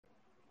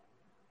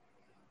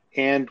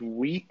And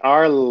we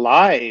are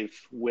live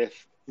with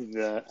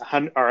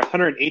our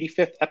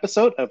 185th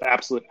episode of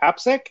Absolute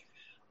AppSec.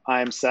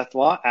 I'm Seth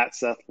Law at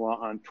Seth Law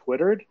on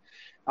Twitter.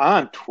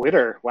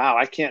 Wow,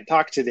 I can't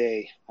talk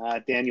today,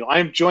 Daniel.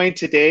 I'm joined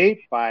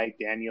today by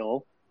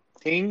Daniel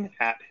Ting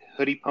at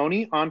Hoodie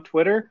Pony on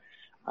Twitter.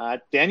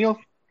 Daniel,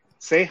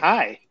 say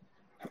hi.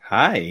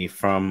 Hi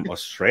from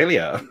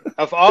Australia.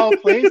 Of all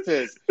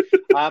places.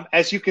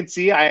 As you can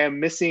see, I am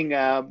missing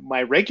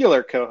my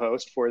regular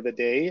co-host for the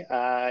day.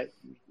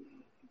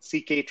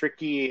 CK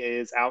Tricky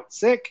is out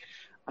sick,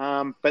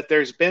 but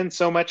there's been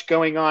so much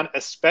going on,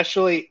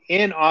 especially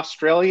in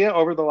Australia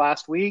over the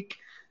last week,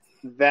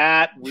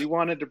 that we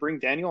wanted to bring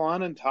Daniel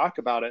on and talk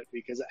about it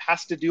because it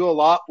has to do a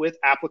lot with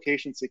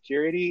application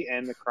security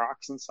and the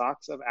crocs and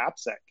socks of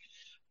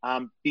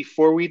AppSec.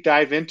 Before we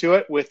dive into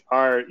it with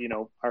our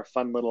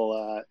fun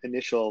little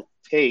initial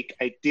take,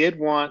 I did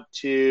want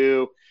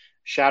to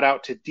shout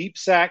out to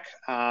DeepSec.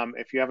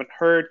 If you haven't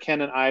heard,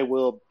 Ken and I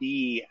will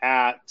be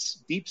at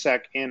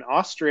DeepSec in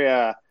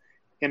Austria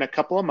in a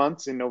couple of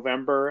months in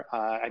November.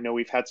 I know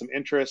we've had some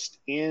interest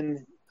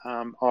in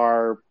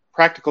our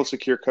Practical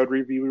Secure Code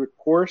Review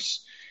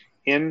course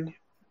in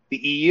the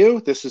EU.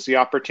 This is the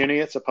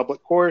opportunity. It's a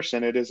public course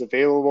and it is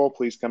available.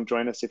 Please come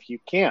join us if you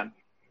can.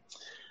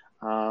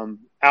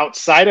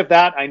 Outside of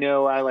that, I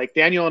know like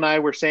Daniel and I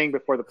were saying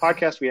before the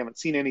podcast, we haven't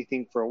seen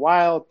anything for a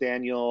while.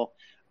 Daniel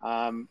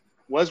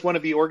was one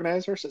of the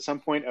organizers at some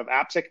point of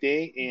AppSec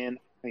Day in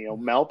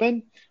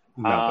Melbourne.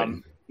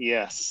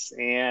 Yes,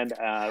 and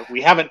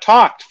we haven't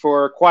talked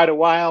for quite a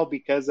while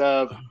because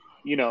of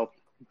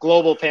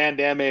global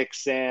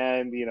pandemics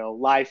and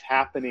life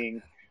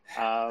happening.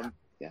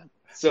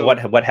 So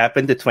what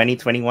happened to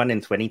 2021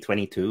 and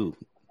 2022?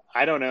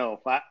 I don't know.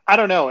 I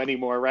don't know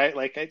anymore, right?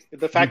 Like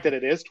the fact that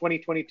it is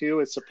 2022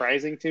 is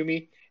surprising to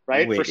me,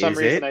 right? Wait, for some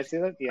reason, it? I see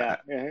that. Yeah,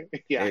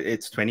 yeah.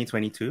 It's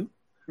 2022.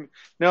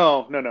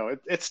 No.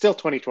 It's still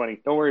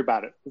 2020. Don't worry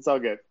about it. It's all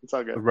good.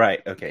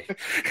 Right. Okay.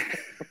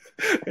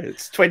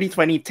 It's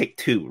 2020 take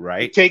two,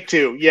 right? Take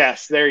two.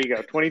 Yes. There you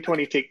go.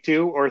 2020 take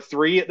two or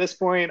three at this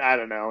point. I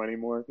don't know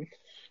anymore.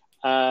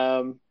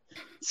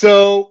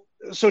 So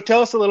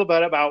tell us a little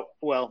bit about,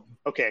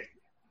 okay.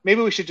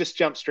 Maybe we should just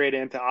jump straight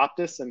into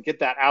Optus and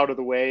get that out of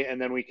the way,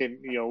 and then we can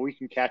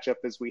catch up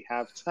as we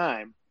have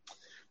time.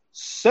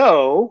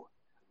 So,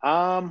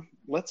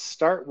 let's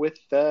start with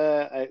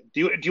do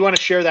you want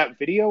to share that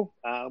video?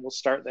 We'll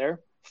start there.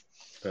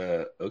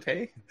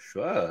 Okay,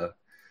 sure.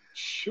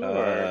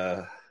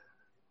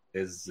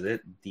 Is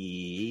it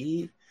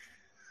the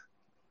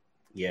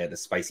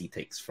spicy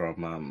takes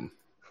from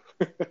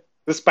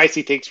the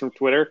spicy takes from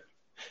Twitter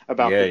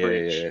about the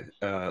breach?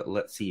 Yeah.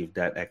 Let's see if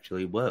that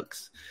actually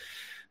works.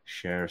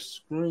 Share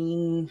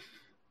screen.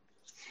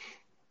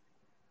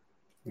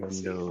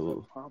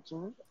 Window.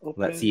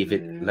 Let's see if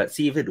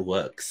it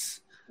works.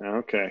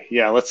 Okay.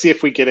 Yeah. Let's see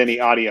if we get any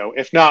audio.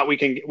 If not, we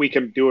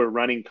can do a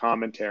running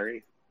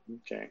commentary.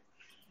 Okay.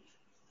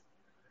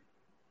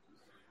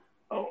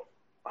 Oh,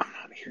 I'm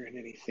not hearing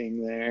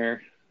anything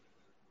there.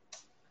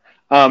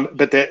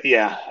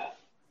 Yeah.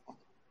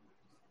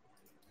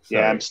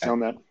 Sorry, I'm still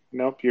not.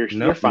 Nope.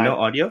 You're fine. No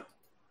audio.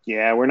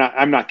 Yeah,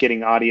 I'm not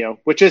getting audio,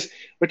 which is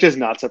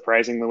not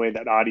surprising the way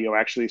that audio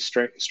actually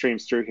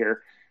streams through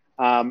here.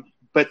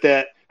 But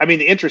the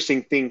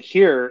interesting thing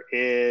here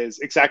is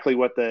exactly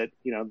what the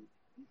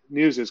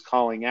news is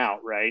calling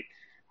out, right?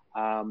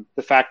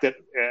 The fact that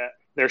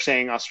they're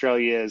saying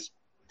Australia is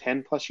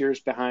 10 plus years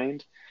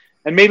behind,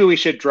 and maybe we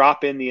should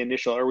drop in the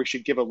initial, or we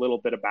should give a little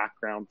bit of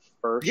background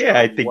first. Yeah,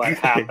 I think what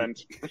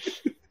happened.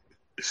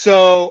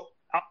 So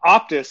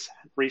Optus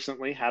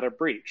recently had a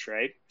breach,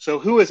 right? So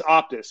who is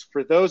Optus?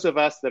 For those of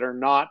us that are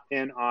not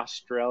in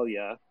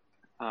Australia,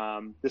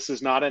 this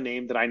is not a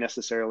name that I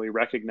necessarily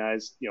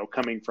recognize,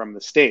 coming from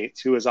the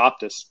States. Who is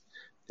Optus,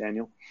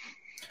 Daniel?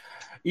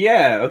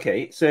 Yeah,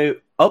 okay. So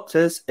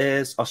Optus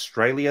is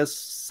Australia's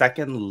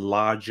second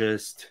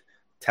largest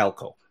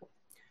telco.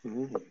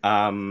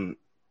 Mm-hmm.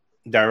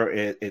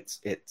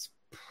 It's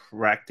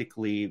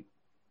practically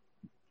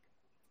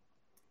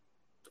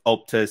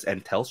Optus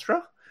and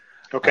Telstra.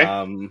 Okay.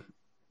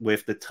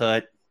 With the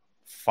third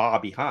far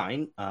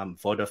behind,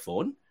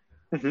 Vodafone,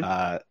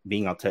 mm-hmm.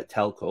 Being our third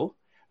telco.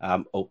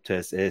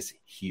 Optus is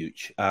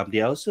huge.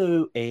 They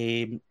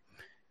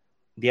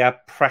are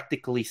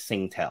practically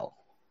Singtel,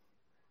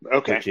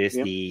 okay, which is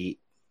the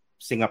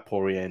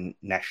Singaporean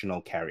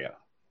national carrier.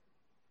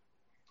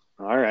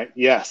 All right.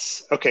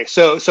 Yes. Okay.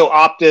 So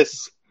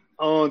Optus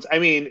owns.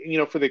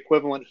 For the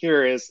equivalent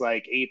here is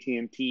like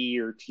AT&T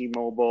or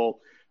T-Mobile,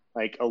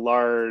 like a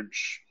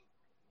large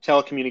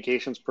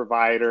telecommunications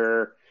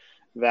provider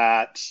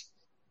that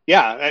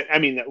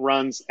that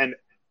runs and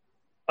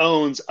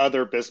owns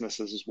other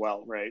businesses as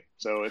well, right?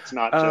 So it's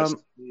not just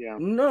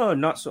no,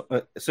 not so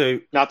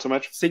not so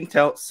much.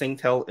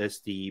 Singtel is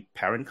the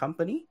parent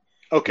company,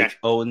 which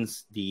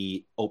owns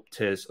the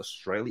Optus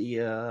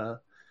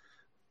Australia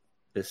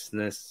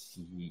business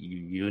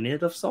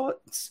unit of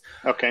sorts.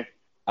 Okay.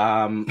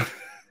 I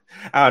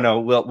don't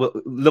know.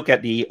 We'll look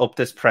at the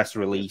Optus press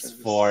release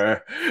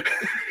for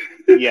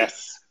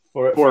Yes.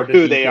 For who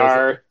the they details.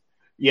 are.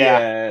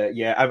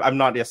 Yeah. I'm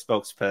not their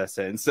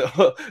spokesperson.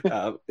 So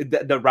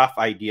the rough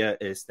idea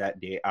is that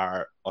they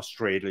are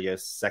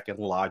Australia's second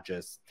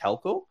largest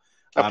telco.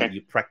 Okay.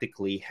 You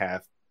practically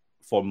have,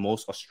 for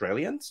most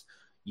Australians,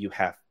 you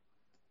have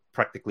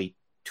practically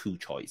two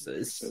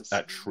choices,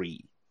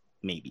 three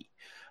maybe.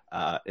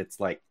 It's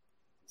like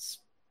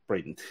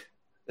Sprint.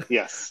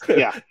 Yes.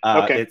 Yeah.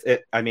 Okay.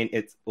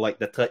 It's like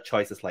the third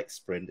choice is like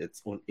Sprint.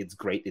 It's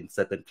great in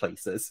certain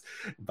places,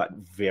 but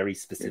very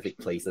specific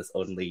places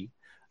only.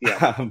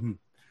 Yeah.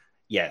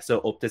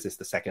 So Optus is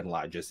the second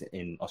largest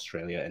in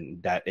Australia,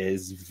 and that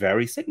is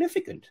very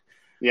significant.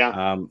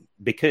 Yeah.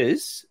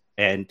 Because,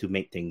 and to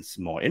make things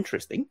more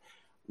interesting,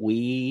 so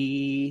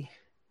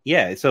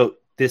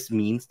this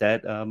means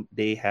that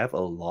they have a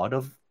lot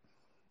of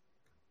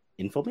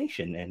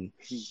information, and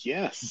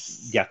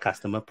yes, their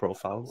customer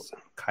profiles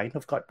kind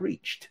of got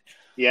breached.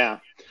 Yeah.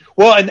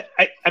 Well, and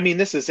I mean,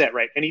 this is it,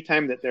 right?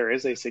 Anytime that there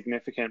is a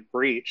significant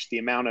breach, the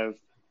amount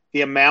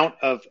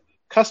of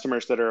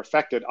customers that are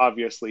affected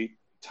obviously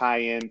tie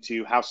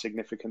into how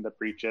significant the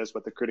breach is,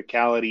 what the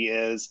criticality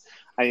is.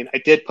 I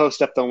did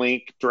post up the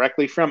link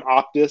directly from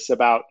Optus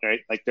about,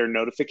 right, like their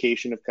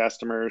notification of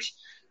customers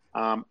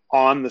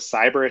on the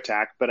cyber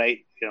attack, but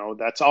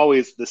that's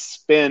always the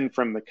spin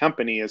from the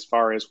company as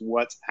far as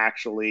what's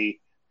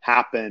actually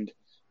happened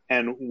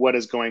and what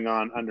is going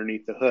on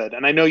underneath the hood.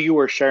 And I know you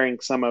were sharing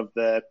some of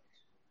the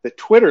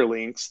Twitter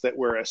links that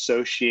were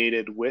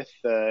associated with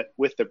the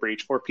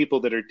breach, or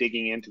people that are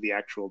digging into the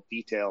actual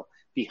detail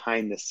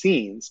behind the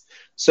scenes.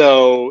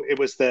 So I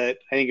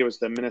think it was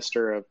the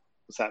Minister of,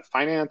 was that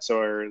Finance,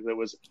 or that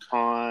was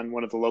on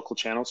one of the local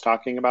channels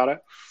talking about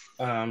it?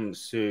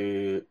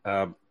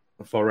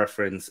 For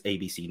reference,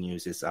 ABC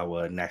News is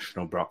our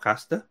national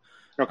broadcaster.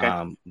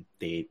 Okay.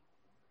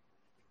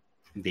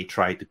 They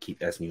try to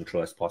keep as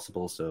neutral as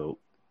possible. So,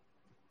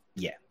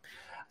 yeah.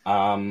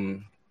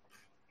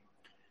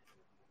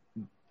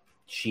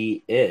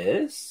 She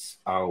is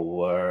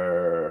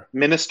our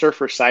Minister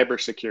for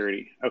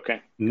Cybersecurity.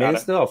 Okay.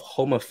 Minister of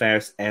Home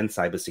Affairs and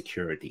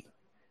Cybersecurity.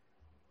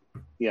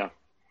 Yeah.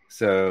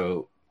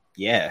 So,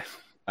 yeah.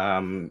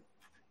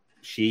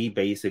 She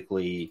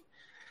basically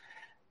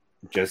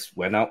just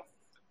went out.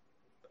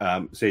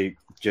 So,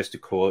 just to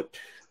quote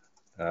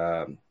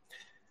the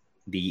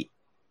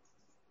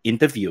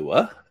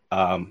interviewer,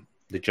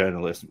 the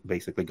journalist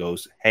basically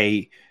goes,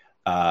 "Hey,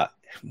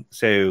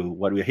 so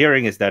what we're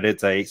hearing is that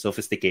it's a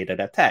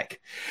sophisticated attack."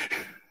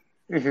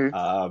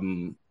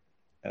 Mm-hmm.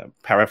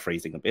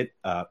 Paraphrasing a bit,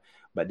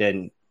 but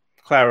then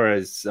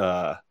Clara's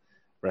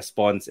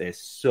response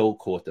is so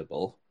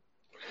quotable.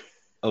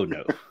 "Oh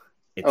no,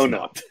 it's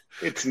not.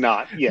 It's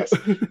not." Yes.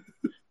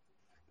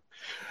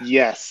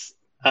 Yes.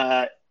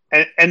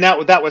 And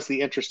that was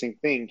the interesting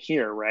thing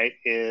here, right?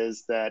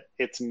 Is that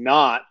it's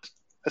not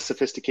a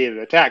sophisticated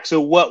attack. So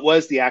what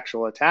was the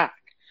actual attack?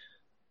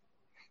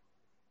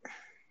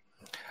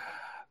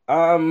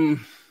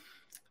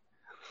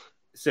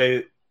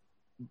 So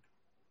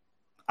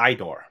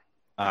IDOR,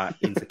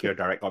 Insecure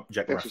Direct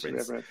Object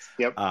Reference,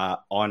 yep.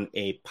 On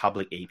a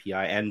public API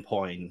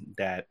endpoint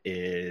that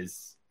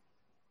is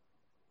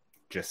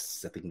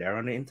just sitting there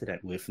on the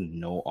internet with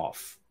no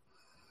auth.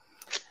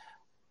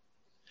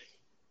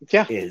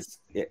 Yeah,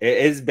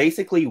 is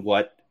basically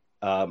what.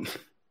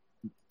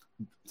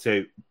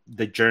 So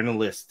the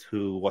journalist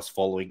who was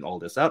following all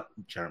this up,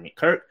 Jeremy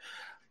Kirk,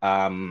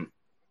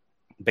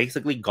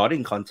 basically got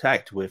in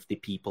contact with the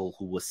people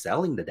who were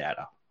selling the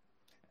data.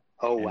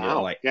 Oh, and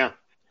wow! Yeah.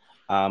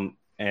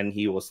 And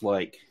he was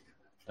like,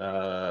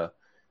 "What?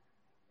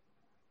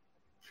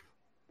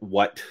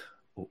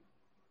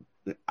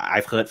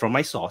 I've heard from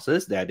my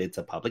sources that it's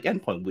a public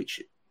endpoint.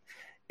 Which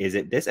is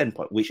it? This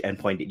endpoint? Which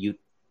endpoint did you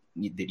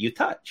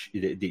touch?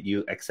 Did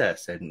you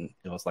access?" And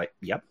it was like,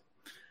 "Yep,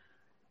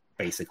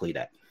 basically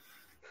that."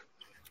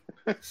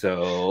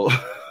 So,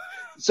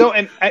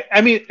 and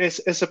I mean,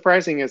 as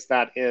surprising as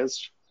that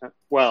is,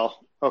 well,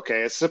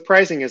 okay, as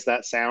surprising as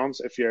that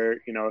sounds, if you're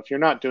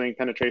not doing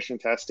penetration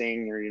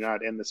testing or you're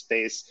not in the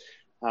space,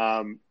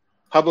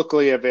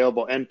 publicly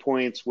available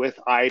endpoints with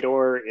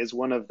IDOR is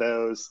one of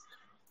those.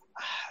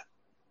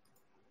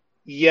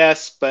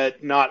 Yes,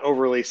 but not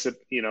overly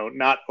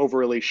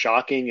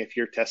shocking if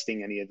you're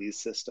testing any of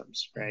these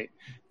systems, right?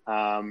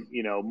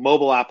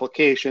 Mobile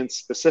applications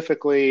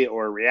specifically,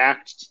 or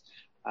React,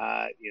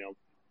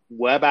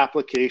 web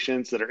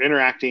applications that are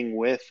interacting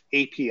with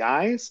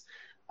APIs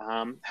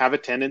have a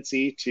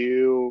tendency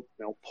to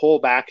pull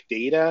back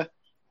data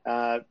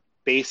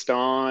based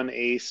on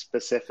a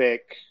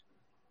specific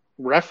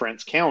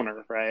reference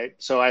counter, right?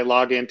 So I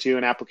log into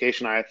an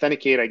application, I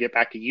authenticate, I get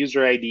back a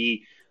user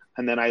ID,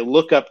 and then I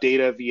look up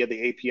data via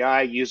the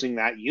API using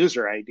that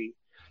user ID.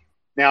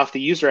 Now, if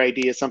the user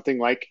ID is something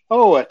like, a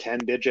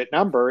 10-digit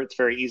number, it's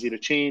very easy to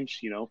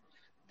change,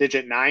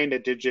 digit 9 to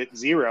digit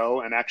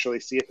 0 and actually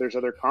see if there's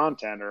other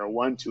content, or a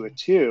 1 to a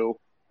 2,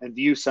 and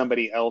view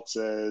somebody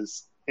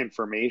else's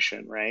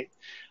information, right?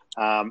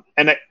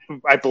 And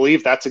I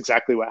believe that's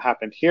exactly what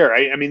happened here.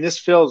 I mean, this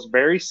feels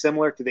very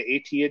similar to the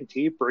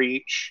AT&T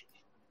breach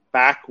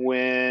back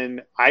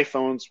when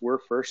iPhones were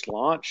first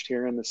launched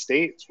here in the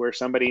States, where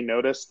somebody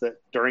noticed that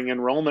during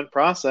enrollment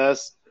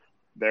process,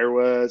 there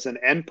was an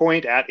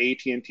endpoint at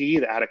AT&T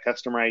that had a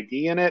customer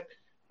ID in it,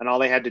 and all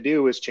they had to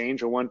do was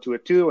change a 1 to a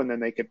 2, and then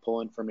they could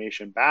pull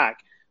information back.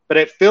 But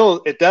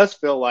it does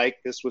feel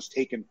like this was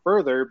taken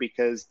further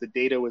because the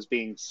data was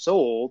being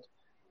sold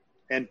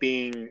and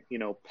being,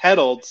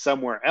 peddled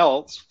somewhere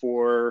else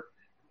for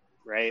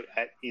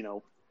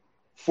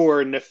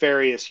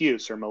nefarious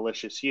use or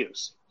malicious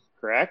use.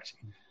 Correct?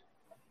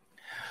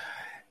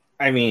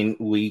 I mean,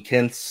 we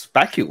can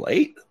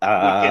speculate. We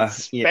can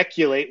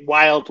speculate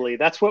wildly.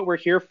 That's what we're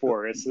here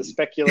for, is the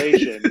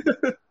speculation.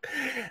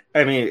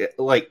 I mean,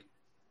 like,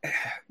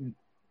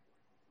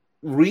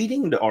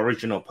 reading the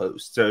original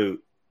post. So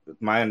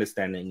my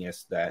understanding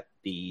is that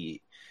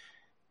the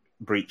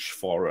breach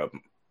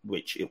forum,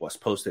 which it was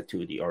posted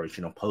to, the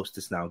original post,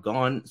 is now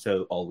gone.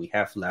 So all we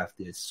have left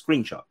is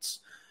screenshots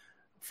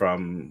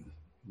from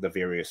the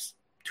various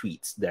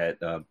tweets that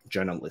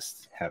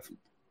journalists have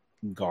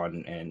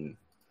gone and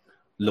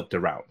looked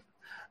around.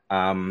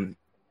 From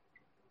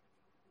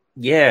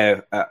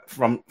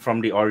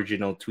the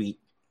original tweet,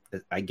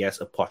 I guess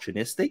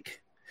opportunistic.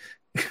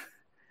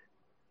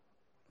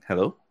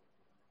 Hello?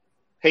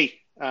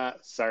 Hey,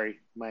 sorry,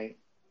 I'm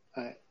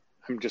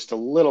just a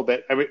little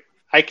bit.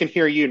 I can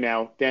hear you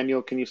now,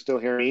 Daniel. Can you still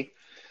hear me?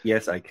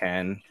 Yes, I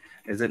can.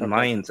 Is it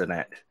my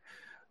internet?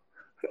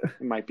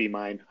 It might be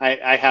mine.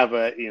 I have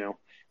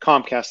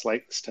Comcast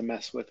likes to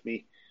mess with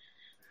me.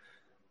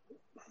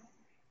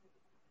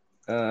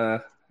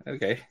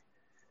 Okay.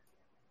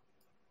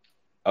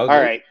 All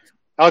right.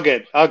 All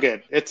good.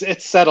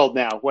 It's settled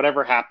now.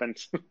 Whatever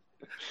happened.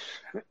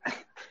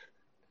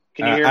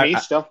 Can you hear me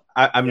still?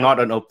 I'm not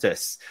an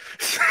Optus.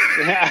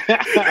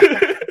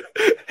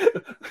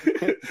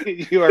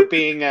 You are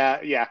being,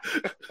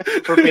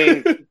 we're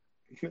being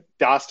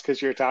DOSed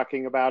because you're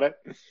talking about it.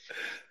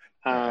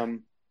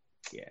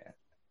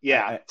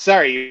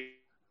 Sorry.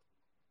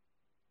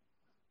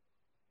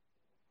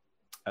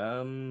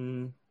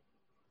 I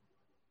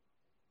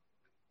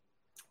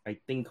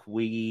think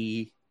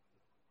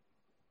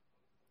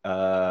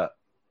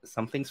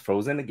something's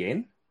frozen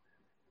again.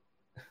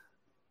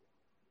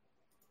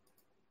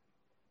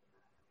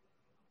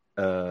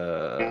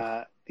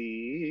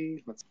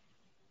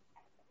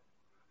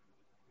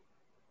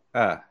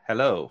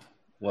 Hello.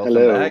 Welcome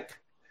back.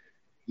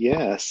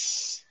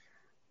 Yes.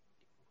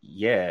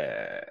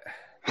 Yeah.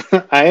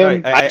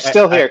 I'm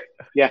still here.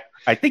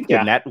 I think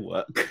your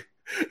network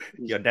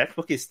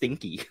is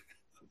stinky.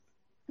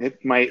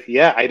 It might.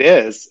 Yeah, it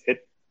is.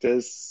 It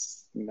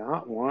does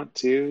not want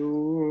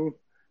to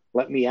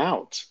let me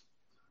out.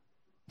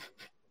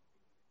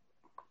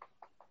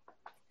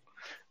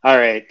 All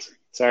right.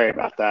 Sorry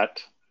about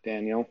that,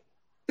 Daniel.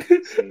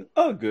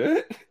 Oh,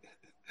 good.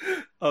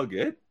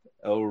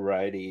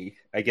 Alrighty.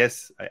 I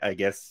guess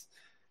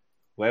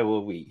where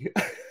were we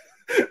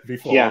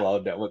before all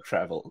our network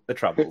troubles?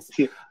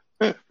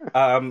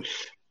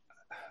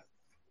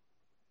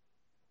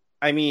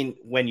 I mean,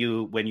 when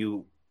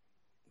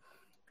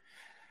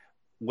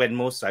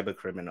most cyber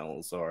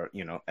criminals or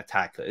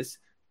attackers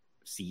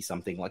see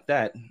something like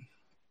that,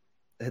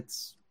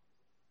 it's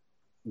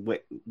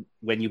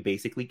when you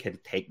basically can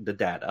take the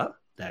data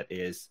that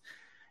is,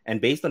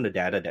 and based on the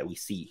data that we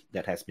see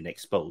that has been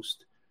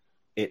exposed,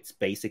 it's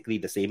basically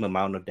the same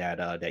amount of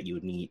data that you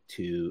need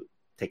to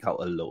take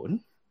out a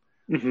loan,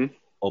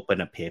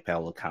 open a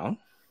PayPal account,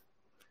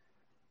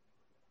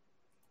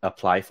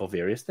 apply for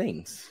various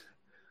things.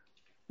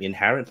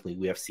 Inherently,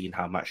 we have seen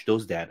how much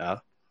those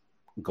data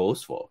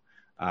goes for.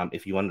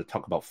 If you want to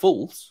talk about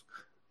fools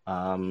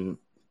go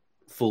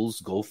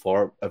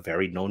for a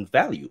very known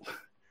value.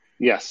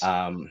 Yes.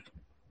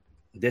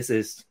 This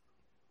is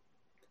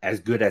as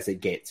good as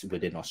it gets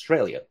within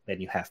Australia. Then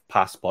you have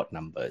passport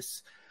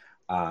numbers.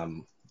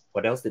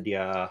 What else did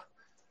their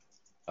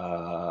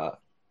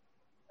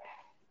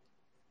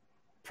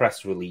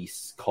press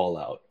release call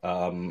out?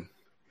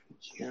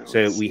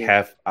 So we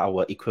have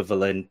our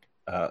equivalent.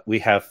 We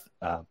have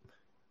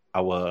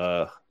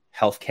our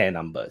healthcare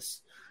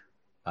numbers.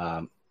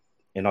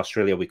 In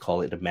Australia, we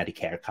call it the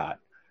Medicare card.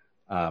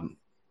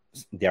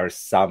 There are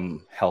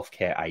some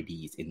healthcare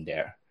IDs in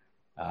there,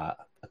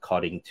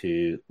 according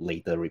to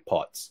later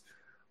reports.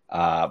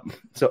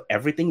 So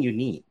everything you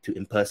need to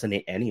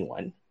impersonate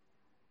anyone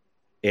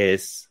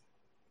is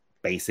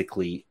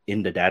basically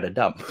in the data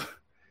dump.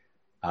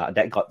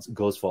 That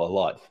goes for a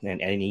lot. And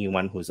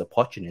anyone who's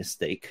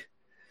opportunistic,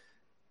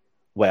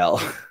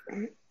 well,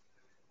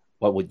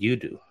 what would you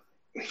do?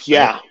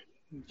 Yeah. Right?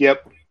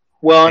 Yep.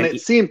 Well, and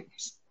it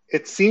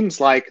seems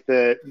like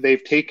that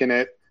they've taken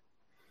it,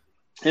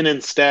 and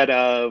instead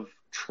of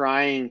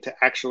trying to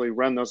actually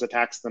run those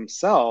attacks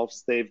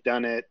themselves, they've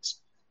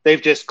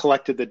just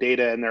collected the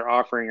data and they're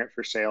offering it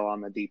for sale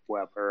on the deep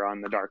web or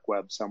on the dark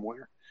web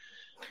somewhere.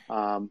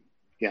 I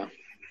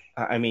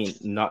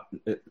mean,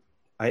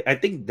 I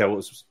think that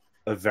was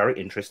a very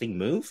interesting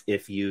move.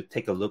 If you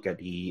take a look at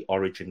the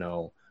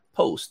original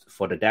post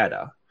for the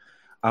data,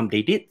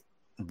 they did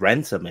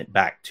ransom it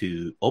back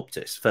to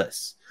Optus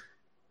first.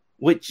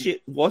 which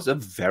it was a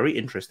very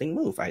interesting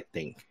move, I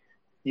think.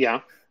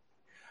 Yeah.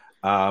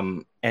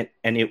 And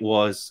it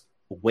was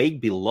way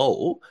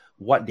below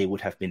what they would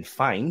have been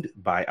fined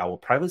by our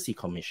privacy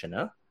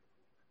commissioner.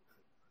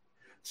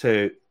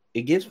 So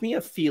it gives me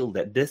a feel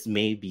that this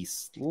may be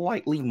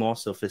slightly more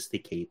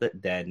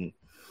sophisticated than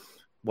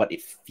what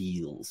it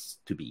feels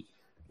to be.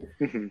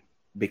 Mm-hmm.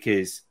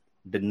 Because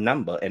the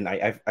number, and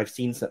I've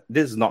seen some,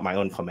 this is not my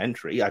own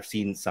commentary, I've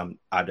seen some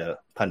other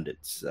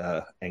pundits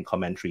and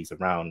commentaries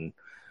around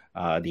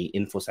the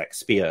InfoSec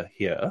sphere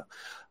here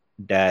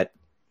that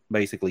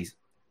basically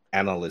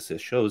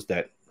analysis shows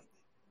that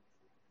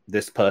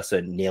this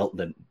person nailed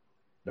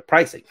the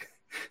pricing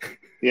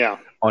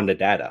on the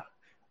data.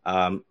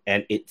 And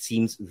it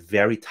seems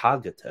very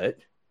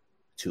targeted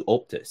to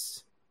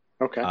Optus.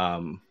 Okay.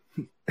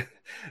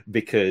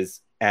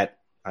 Because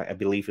I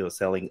believe it was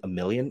selling $1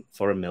 million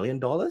for $1 million.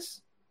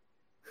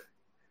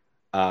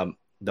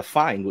 The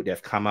fine would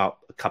have come out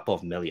a couple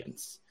of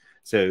millions.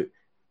 So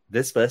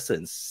this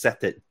person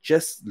set it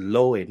just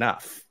low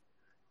enough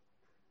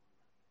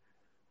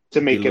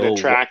to make it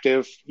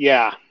attractive.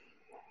 Yeah.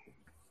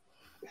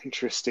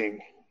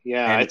 Interesting.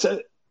 Yeah. And it's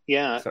a,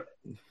 yeah. Sorry.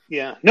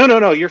 Yeah.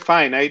 No. You're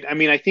fine. I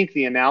mean, I think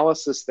the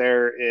analysis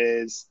there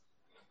is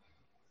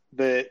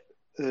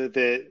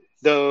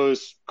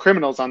those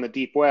criminals on the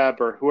deep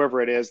web or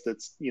whoever it is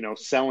that's,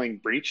 selling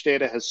breach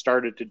data has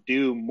started to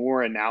do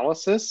more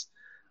analysis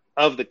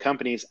of the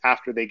companies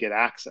after they get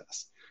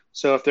access.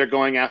 So if they're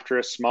going after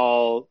a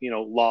small,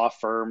 law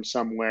firm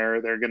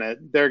somewhere, they're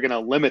going to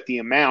limit the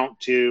amount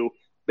to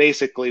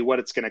basically what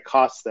it's going to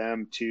cost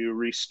them to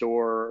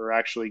restore or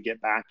actually get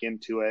back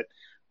into it,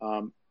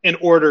 in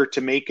order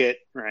to make it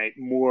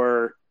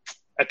more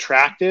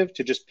attractive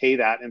to just pay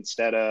that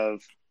instead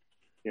of,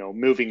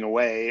 moving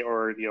away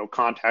or,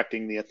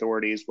 contacting the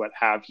authorities, what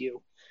have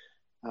you.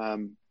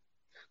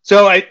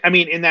 So I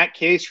mean, in that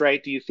case,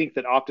 do you think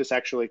that Optus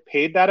actually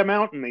paid that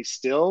amount and they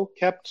still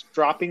kept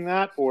dropping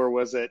that, or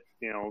was it,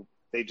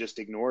 they just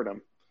ignored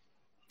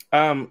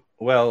them?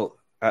 Well,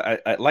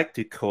 I'd like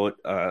to quote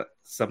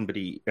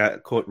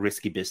quote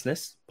Risky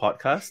Business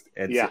podcast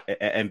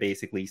and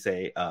basically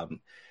say,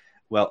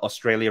 well,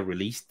 Australia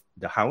released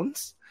the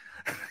hounds.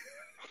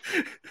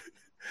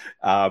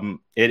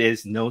 It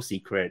is no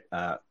secret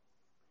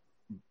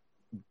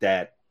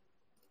that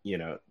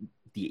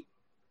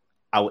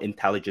our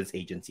intelligence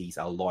agencies,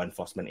 our law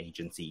enforcement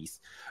agencies,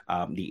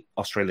 the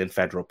Australian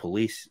Federal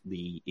Police,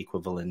 the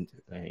equivalent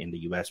in the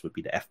US would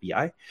be the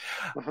FBI,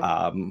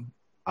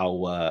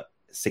 our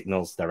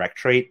Signals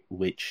Directorate,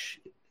 which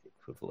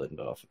equivalent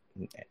of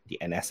the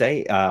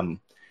NSA,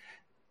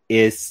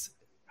 is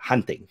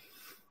hunting.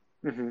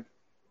 Mm-hmm.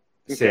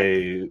 Okay.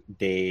 So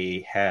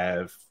they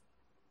have,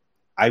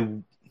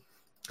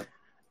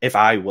 if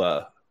I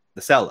were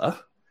the seller,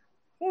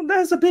 well,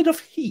 there's a bit of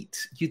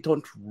heat. You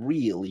don't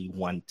really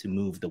want to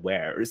move the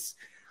wares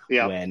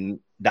when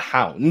the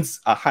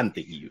hounds are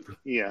hunting you.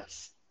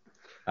 Yes.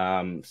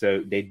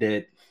 So they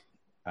did,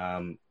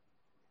 so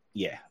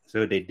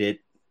they did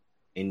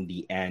in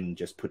the end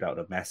just put out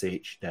a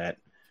message that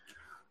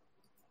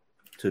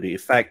to the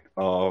effect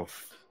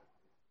of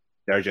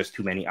there are just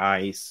too many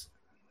eyes,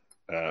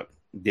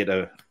 did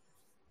a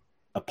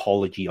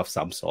apology of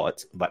some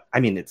sort, but I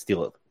mean, it's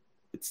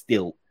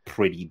still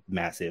pretty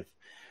massive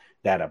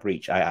data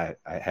breach. I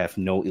have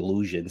no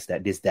illusions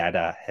that this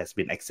data has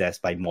been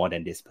accessed by more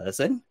than this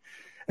person.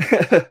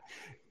 Pretty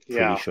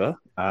sure.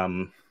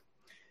 And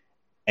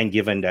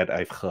given that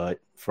I've heard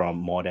from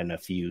more than a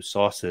few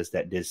sources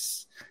that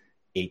this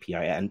API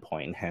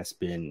endpoint has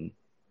been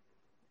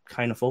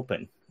kind of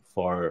open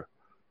for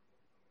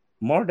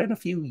more than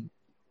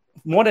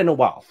a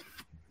while.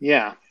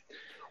 Yeah.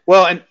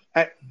 Well, and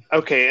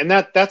and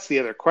that's the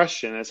other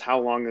question is how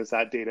long has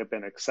that data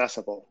been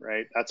accessible,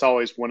 right? That's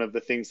always one of the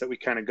things that we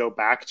kind of go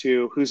back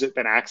to. Who's it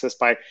been accessed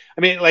by?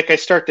 I mean, I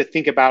start to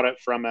think about it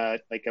from a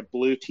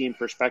blue team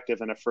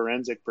perspective and a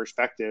forensic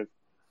perspective.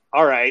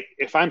 All right,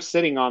 if I'm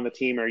sitting on the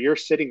team or you're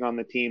sitting on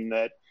the team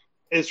that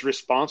is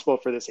responsible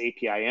for this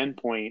API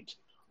endpoint,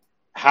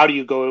 how do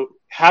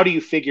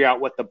you figure out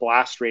what the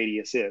blast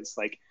radius is?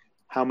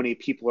 How many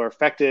people are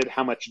affected?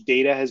 How much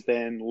data has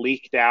been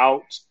leaked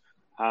out?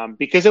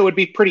 Because it would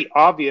be pretty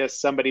obvious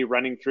somebody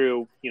running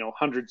through,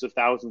 hundreds of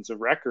thousands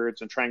of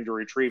records and trying to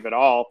retrieve it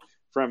all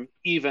from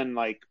even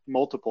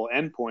multiple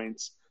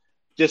endpoints,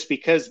 just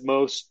because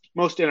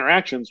most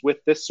interactions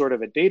with this sort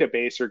of a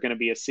database are going to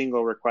be a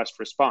single request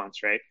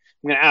response, right?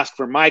 I'm going to ask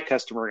for my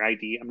customer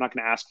ID. I'm not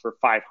going to ask for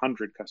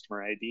 500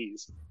 customer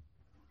IDs.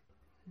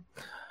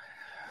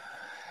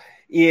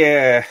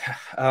 Yeah.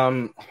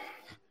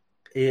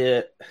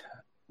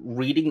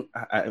 Reading,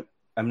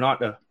 I'm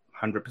not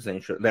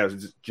 100% sure.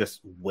 There's just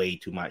way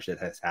too much that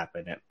has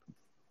happened and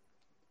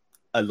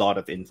a lot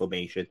of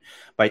information.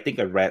 But I think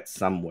I read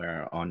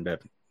somewhere on the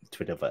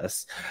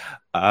Twitterverse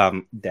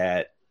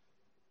that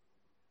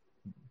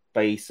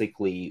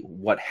basically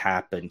what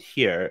happened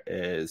here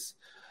is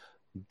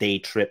they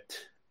tripped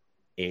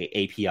a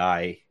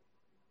API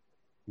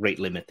rate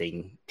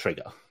limiting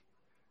trigger.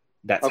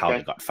 That's how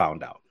they got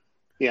found out.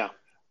 Yeah.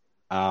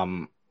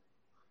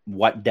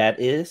 What that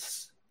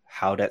is,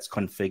 how that's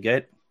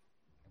configured,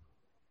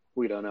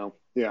 we don't know.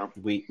 Yeah,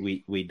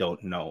 we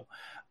don't know.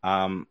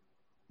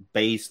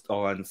 Based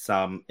on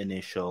some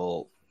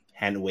initial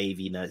hand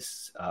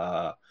waviness,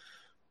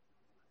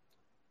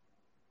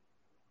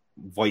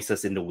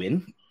 voices in the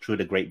wind through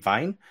the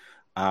grapevine,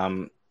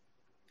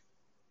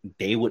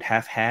 they would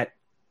have had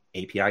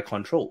API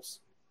controls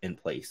in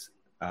place.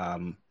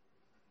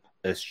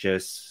 It's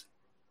just,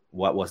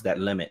 what was that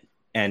limit?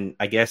 And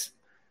I guess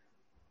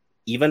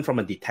even from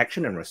a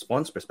detection and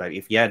response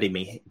perspective, yeah, they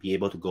may be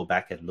able to go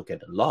back and look at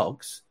the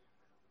logs,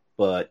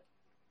 but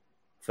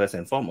first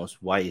and foremost,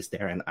 why is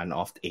there an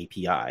unauth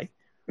API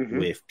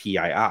with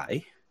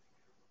PII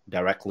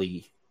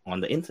directly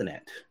on the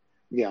internet?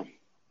 Yeah.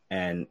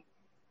 And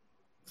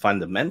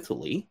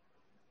fundamentally,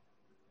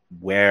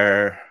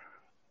 where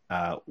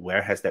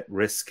has that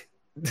risk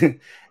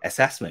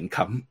assessment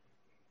come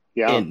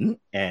in?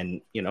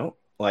 And,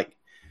 like,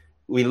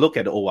 we look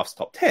at the OWASP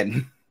top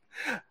 10,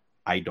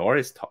 IDOR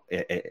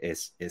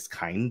is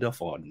kind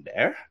of on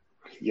there.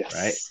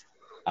 Yes.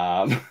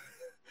 Right?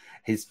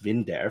 He's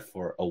been there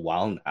for a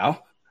while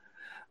now.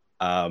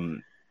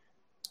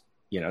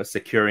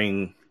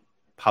 Securing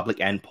public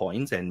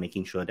endpoints and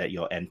making sure that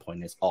your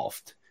endpoint is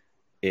offed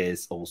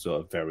is also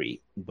a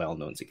very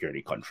well-known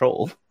security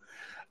control.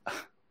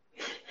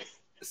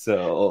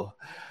 So,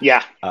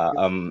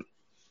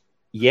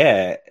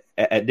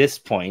 at this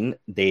point,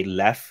 they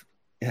left.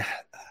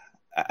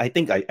 I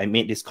think I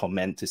made this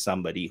comment to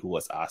somebody who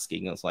was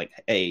asking. I was like,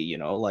 hey,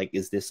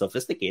 is this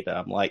sophisticated?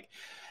 I'm like,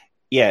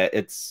 yeah,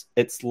 it's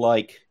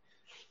like,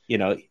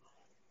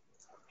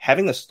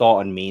 having a store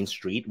on Main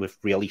Street with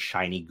really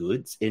shiny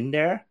goods in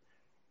there,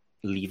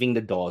 leaving the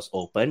doors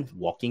open,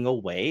 walking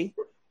away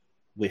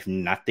with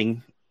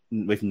nothing,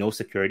 with no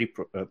security,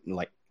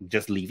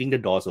 just leaving the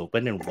doors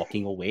open and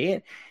walking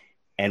away.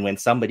 And when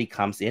somebody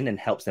comes in and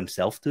helps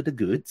themselves to the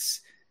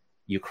goods,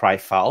 you cry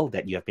foul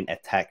that you have been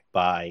attacked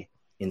by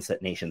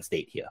insert nation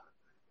state here.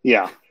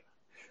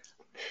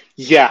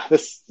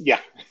 This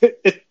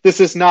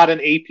is not an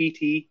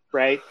APT,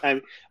 right?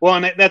 And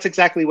that's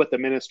exactly what the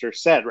minister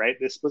said, right?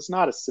 This was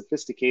not a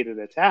sophisticated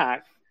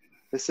attack.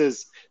 This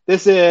is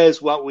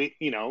what we,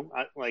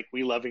 like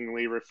we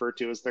lovingly refer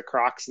to as the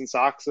Crocs and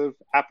socks of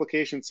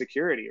application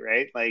security,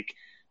 right? Like,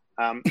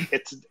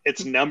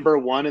 it's number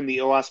one in the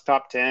OWASP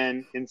top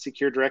 10.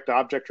 Insecure direct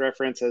object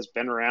reference has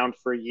been around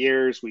for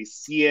years. We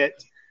see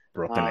it.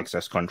 Broken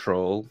access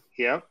control.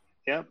 Yep.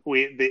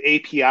 The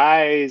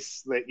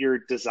APIs that you're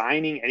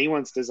designing,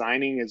 anyone's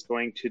designing, is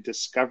going to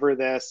discover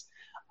this.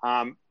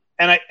 And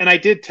I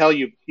did tell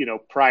you,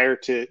 prior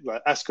to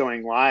us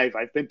going live,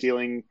 I've been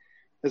dealing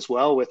as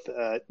well with,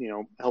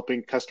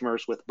 helping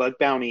customers with bug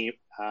bounty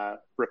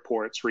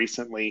reports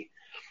recently,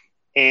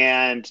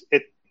 and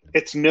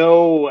it's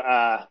no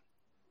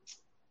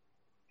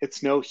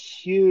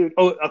huge.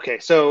 Oh, okay.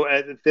 So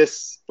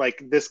this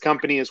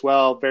company as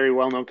well, very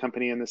well known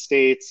company in the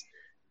States.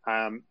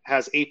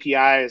 Has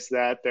APIs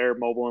that their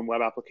mobile and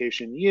web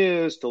application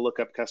use to look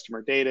up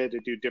customer data, to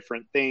do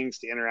different things,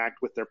 to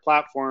interact with their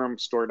platform,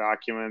 store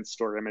documents,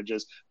 store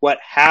images, what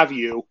have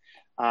you.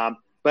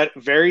 But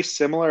very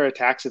similar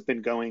attacks have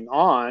been going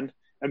on,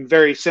 and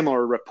very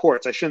similar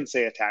reports. I shouldn't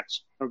say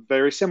attacks.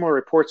 Very similar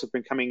reports have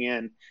been coming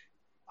in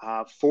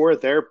for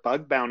their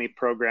bug bounty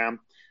program,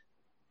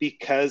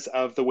 because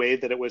of the way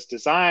that it was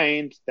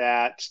designed,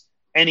 that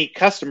any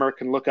customer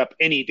can look up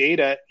any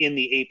data in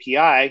the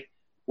API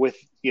with,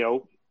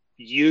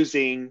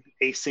 using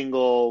a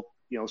single,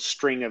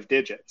 string of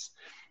digits.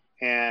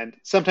 And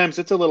sometimes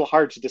it's a little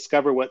hard to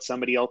discover what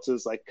somebody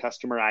else's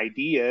customer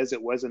ID is.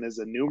 It wasn't as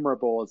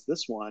enumerable as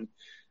this one.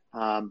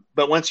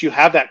 But once you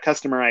have that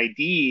customer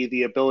ID,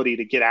 the ability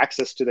to get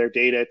access to their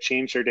data,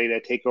 change their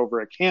data, take over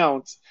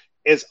accounts,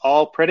 is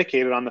all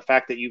predicated on the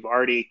fact that you've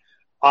already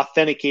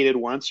authenticated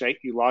once, right?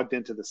 You logged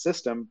into the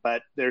system,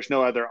 but there's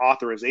no other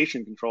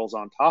authorization controls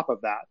on top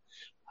of that.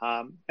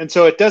 And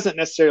so it doesn't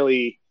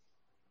necessarily,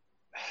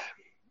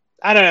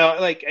 I don't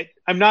know,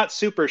 I'm not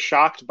super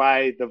shocked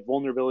by the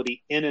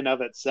vulnerability in and of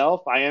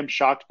itself. I am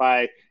shocked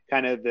by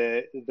kind of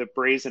the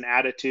brazen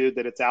attitude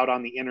that it's out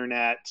on the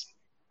internet,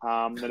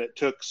 that it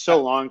took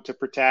so long to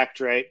protect,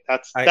 right?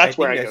 That's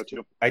where I go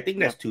to. I think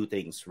there's two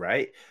things,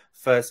 right?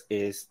 First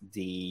is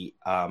the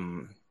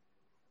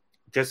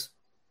just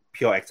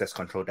pure access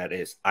control that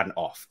is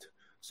unauthed.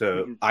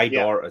 So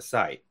IDOR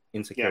aside,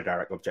 insecure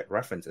direct object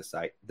reference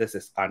aside, this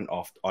is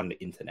unauthed on the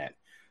internet.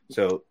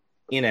 So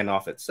in and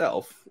of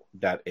itself,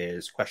 that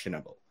is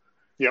questionable.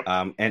 Yep.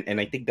 And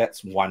I think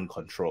that's one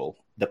control,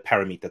 the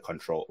parameter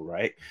control,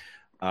 right?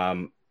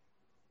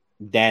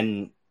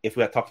 Then if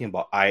we are talking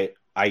about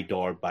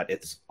IDOR, but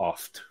it's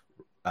oft,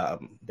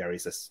 there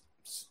is a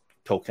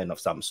token of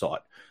some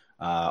sort,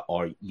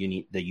 or you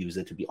need the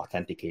user to be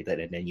authenticated,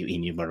 and then you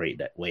enumerate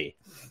that way,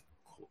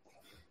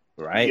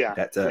 right? Yeah.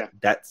 That's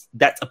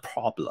a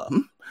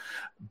problem,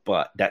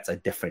 but that's a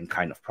different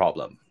kind of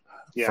problem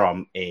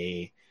from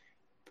a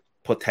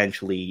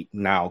potentially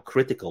now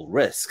critical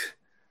risk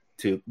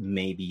to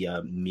maybe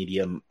a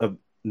medium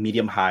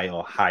high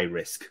or high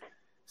risk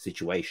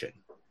situation.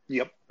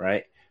 Yep.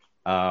 Right.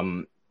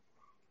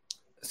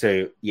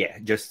 So yeah,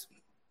 just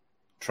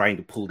trying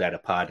to pull that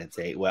apart and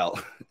say, well,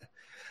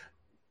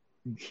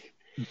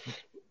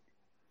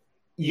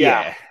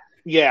 yeah.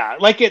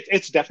 Like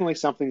it's definitely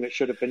something that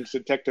should have been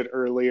detected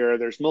earlier.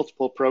 There's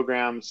multiple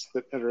programs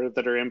that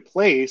are in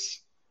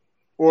place,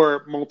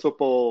 or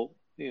multiple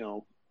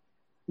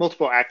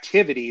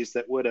activities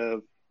that would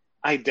have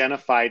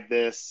identified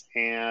this.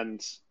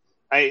 And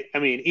I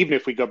mean, even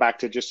if we go back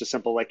to just a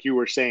simple, like you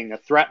were saying, a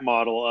threat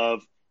model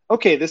of,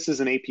 okay, this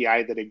is an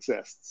API that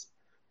exists,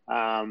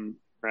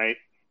 right?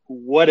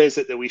 What is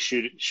it that we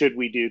should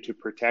we do to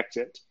protect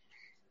it?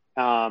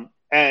 And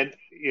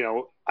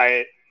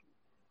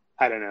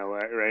I don't know,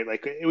 right?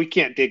 Like, we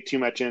can't dig too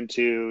much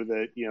into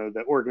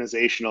the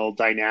organizational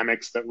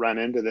dynamics that run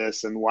into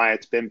this and why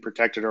it's been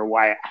protected or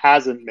why it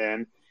hasn't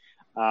been.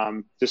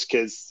 Just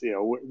because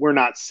we're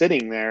not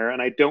sitting there,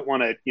 and I don't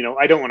want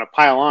to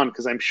pile on,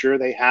 because I'm sure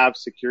they have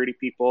security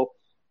people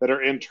that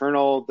are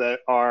internal that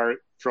are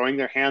throwing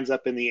their hands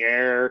up in the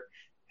air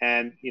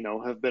and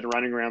have been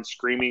running around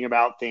screaming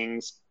about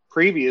things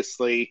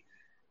previously,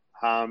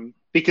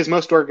 because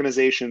most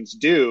organizations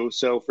do.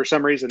 So for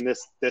some reason,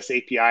 this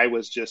API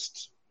was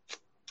just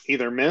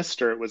either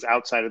missed or it was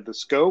outside of the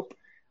scope.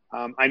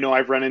 I know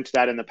I've run into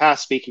that in the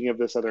past, speaking of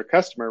this other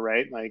customer,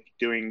 right? Like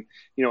doing,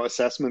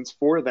 assessments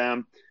for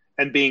them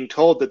and being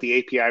told that the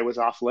API was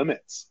off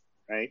limits,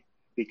 right?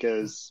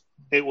 Because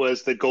it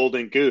was the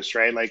golden goose,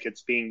 right? Like,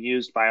 it's being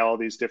used by all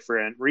these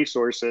different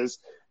resources.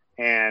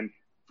 And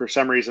for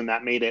some reason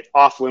that made it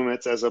off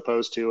limits, as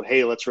opposed to,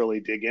 hey, let's really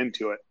dig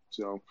into it.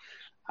 So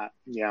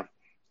yeah.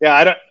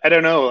 I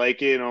don't know.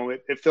 Like,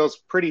 it feels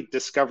pretty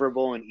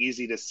discoverable and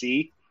easy to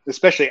see,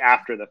 especially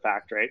after the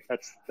fact, right?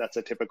 That's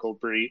a typical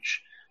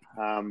breach.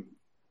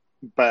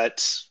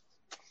 But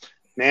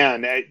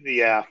man,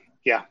 yeah.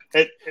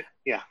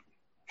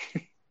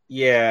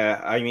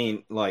 Yeah, I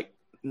mean, like,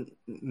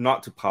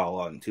 not to pile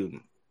on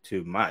too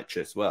much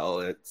as well.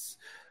 It's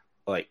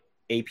like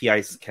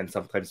APIs can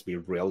sometimes be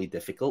really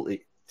difficult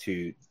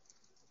to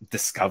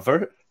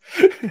discover.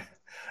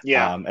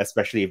 Yeah.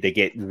 Especially if they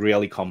get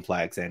really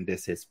complex, and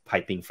this is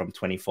piping from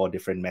 24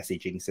 different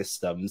messaging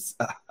systems.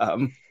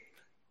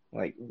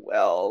 Like,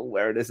 well,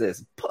 where does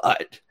this?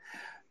 But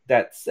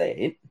that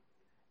said,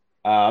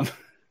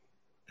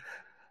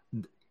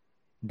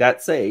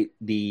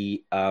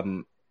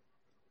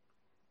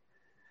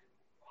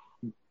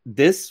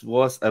 this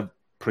was a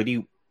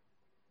pretty,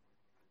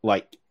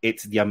 like,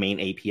 it's their main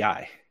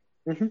API.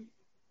 Mm-hmm.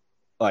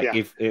 Like,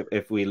 yeah.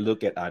 if we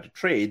look at other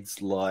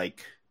trades,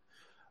 like,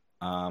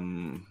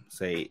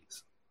 say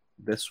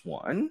this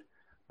one,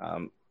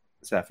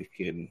 Seth, if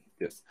you can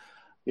just,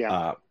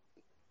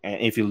 and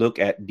if you look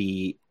at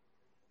the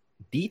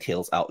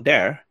details out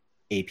there,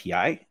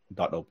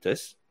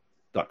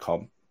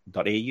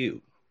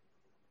 api.optus.com.au.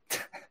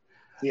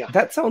 Yeah,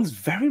 that sounds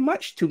very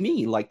much to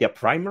me like their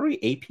primary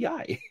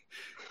API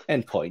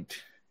endpoint.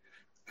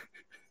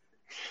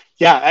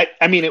 Yeah,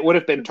 I mean, it would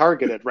have been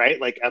targeted,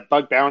 right? Like a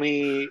bug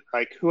bounty,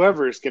 like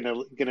whoever's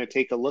gonna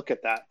take a look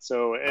at that.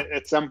 So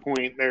at some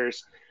point,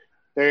 there's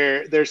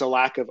a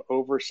lack of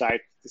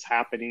oversight that's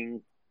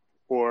happening,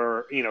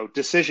 or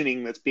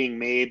decisioning that's being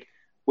made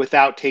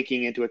without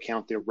taking into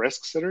account the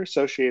risks that are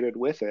associated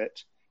with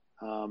it.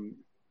 I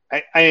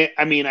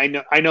mean, I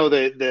know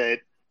the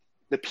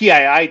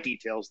PII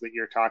details that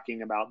you're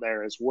talking about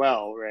there as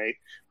well, right?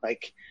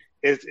 Like,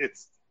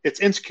 it's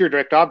insecure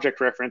direct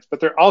object reference, but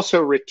they're also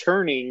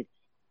returning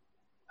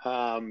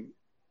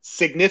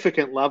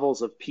significant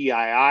levels of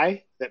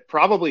PII that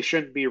probably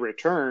shouldn't be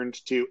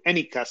returned to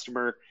any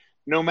customer,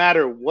 no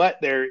matter what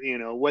their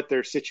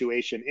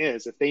situation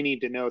is. If they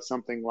need to know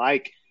something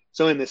like,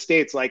 so in the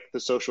States, like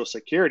the social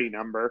security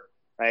number,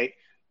 right?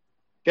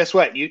 Guess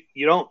what? You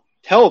don't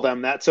tell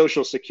them that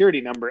social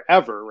security number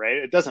ever, right?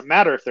 It doesn't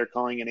matter if they're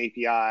calling an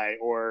API,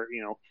 or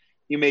you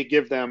may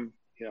give them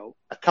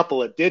a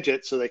couple of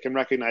digits so they can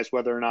recognize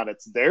whether or not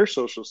it's their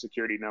social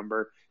security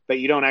number, but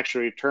you don't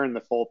actually return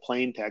the full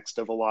plain text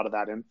of a lot of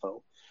that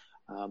info.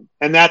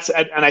 And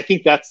I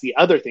think that's the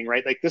other thing,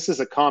 right? Like, this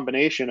is a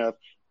combination of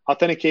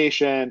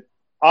authentication,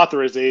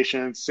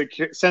 authorization,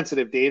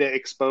 sensitive data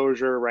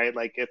exposure, right?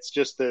 Like, it's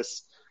just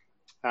this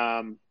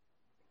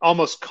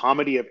almost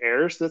comedy of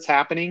errors that's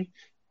happening,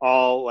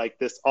 all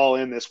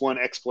in this one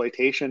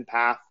exploitation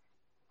path.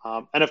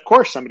 And of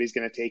course, somebody's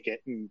going to take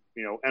it and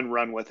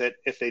run with it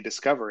if they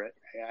discover it.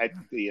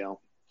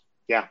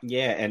 Yeah.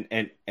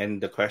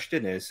 And the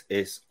question is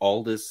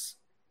all this,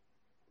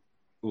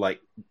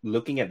 like,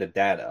 looking at the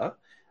data,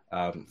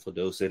 for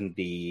those in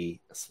the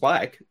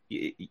Slack,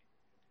 you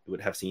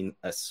would have seen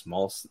a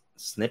small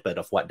snippet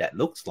of what that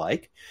looks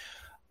like.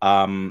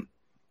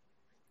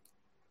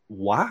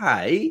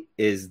 Why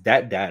is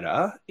that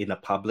data in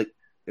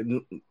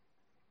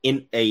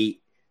a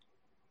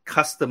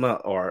customer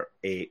or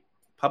a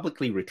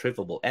publicly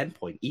retrievable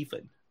endpoint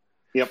even?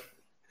 Yep.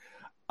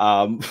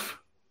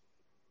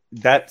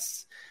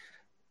 That's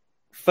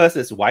first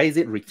is, why is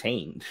it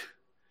retained?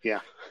 Yeah.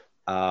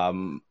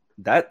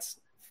 That's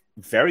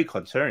very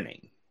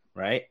concerning,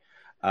 right?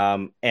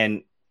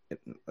 And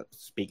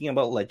speaking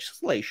about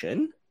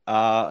legislation,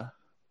 what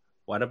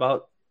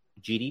about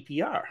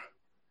GDPR?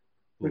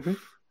 Mm-hmm.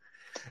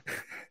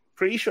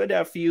 Pretty sure there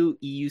are a few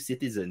EU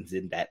citizens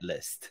in that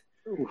list.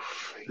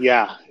 Oof,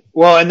 yeah.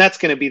 Well, and that's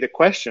going to be the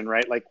question,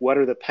 right? Like, what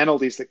are the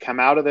penalties that come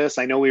out of this?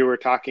 I know we were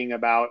talking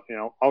about,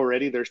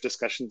 already there's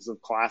discussions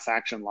of class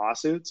action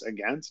lawsuits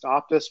against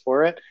Optus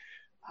for it.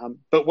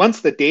 But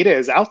once the data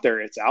is out there,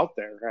 it's out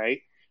there,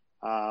 right?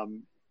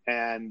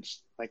 And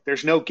like,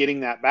 there's no getting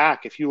that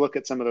back. If you look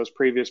at some of those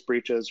previous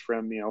breaches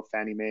from,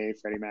 Fannie Mae,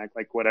 Freddie Mac,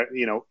 like whatever,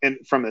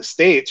 and from the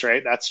States,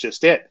 right? That's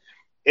just it.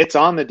 It's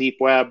on the deep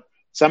web.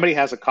 Somebody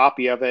has a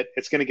copy of it.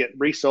 It's going to get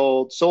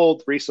resold,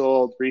 sold,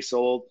 resold,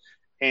 resold.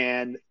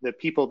 And the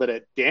people that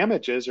it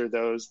damages are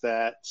those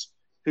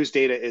whose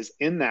data is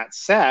in that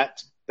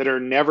set that are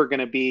never going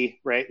to be,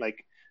 right?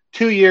 Like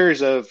 2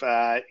 years of,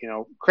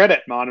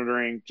 credit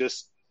monitoring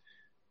just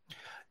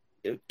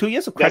 2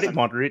 years of credit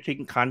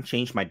monitoring can't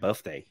change my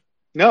birthday.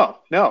 No,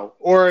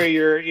 or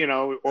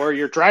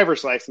your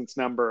driver's license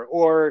number,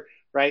 or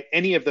right,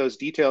 any of those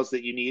details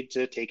that you need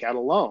to take out a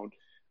loan.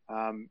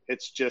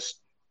 It's just,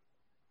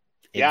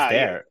 it's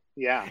there.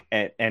 Yeah.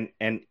 And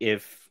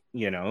if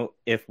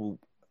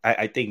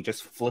I think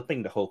just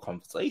flipping the whole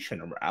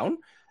conversation around,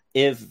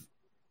 if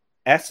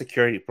as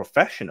security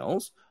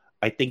professionals,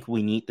 I think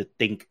we need to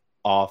think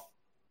of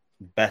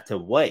better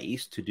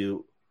ways to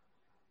do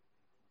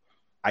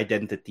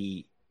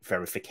identity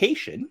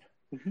verification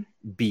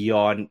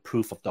beyond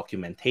proof of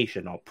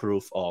documentation or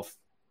proof of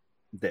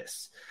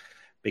this.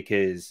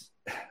 Because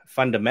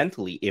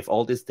fundamentally, if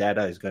all this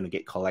data is going to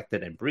get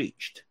collected and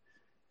breached,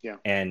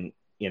 and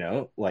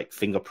like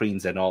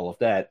fingerprints and all of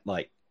that,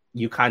 like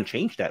you can't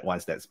change that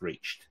once that's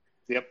breached.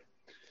 Yep.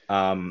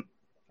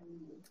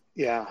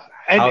 Yeah.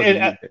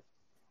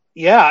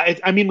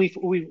 I mean,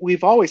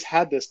 we've always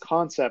had this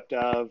concept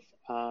of,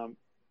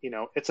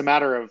 it's a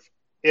matter of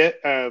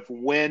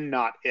when,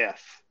 not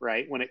if,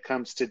 right? When it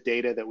comes to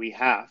data that we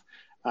have.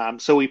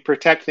 So we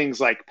protect things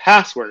like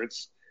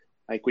passwords.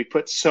 Like we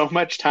put so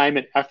much time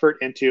and effort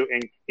into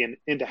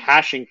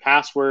hashing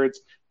passwords,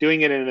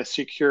 doing it in a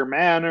secure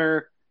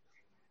manner.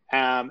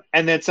 And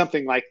then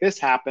something like this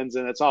happens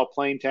and it's all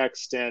plain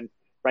text, and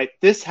right,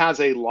 this has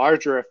a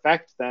larger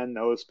effect than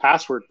those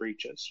password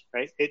breaches,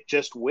 right? It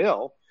just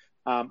will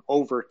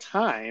over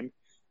time.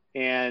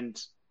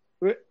 And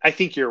I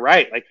think you're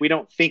right. Like we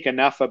don't think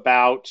enough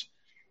about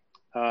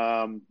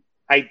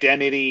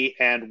identity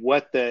and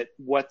what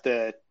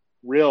the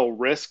real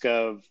risk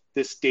of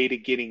this data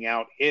getting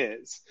out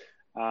is.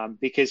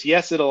 Because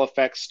yes, it'll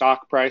affect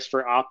stock price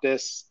for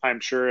Optus. I'm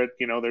sure,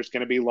 there's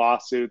going to be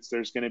lawsuits.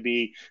 There's going to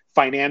be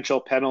financial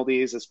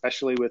penalties,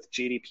 especially with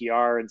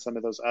GDPR and some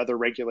of those other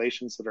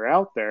regulations that are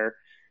out there.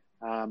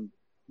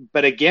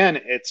 But again,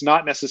 it's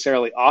not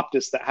necessarily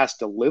Optus that has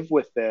to live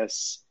with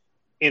this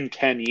in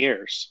 10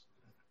 years.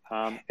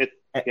 And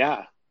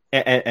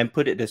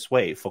put it this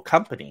way, for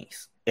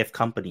companies, if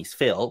companies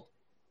fail,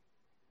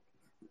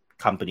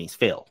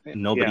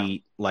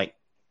 Nobody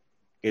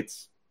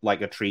it's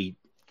like a tree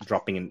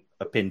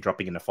a pin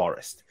dropping in the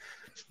forest.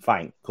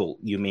 Fine, cool.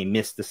 You may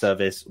miss the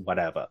service,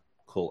 whatever.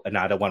 Cool.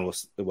 Another one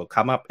will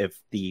come up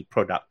if the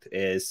product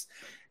is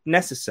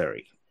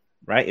necessary,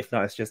 right? If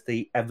not, it's just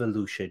the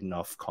evolution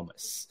of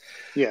commerce.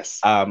 Yes.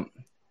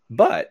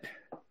 But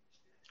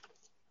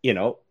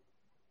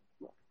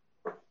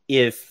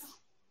if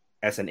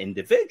as an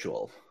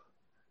individual,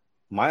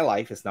 my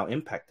life is now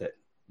impacted,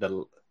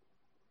 the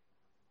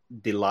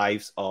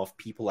lives of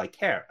people I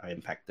care are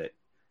impacted.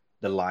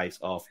 The lives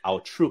of our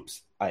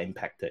troops are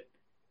impacted.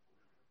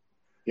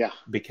 Yeah.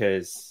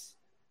 Because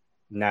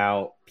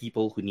now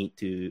people who need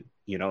to,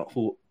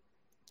 who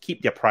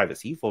keep their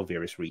privacy for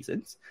various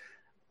reasons,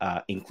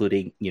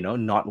 including,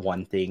 not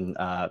wanting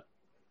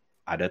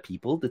other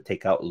people to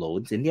take out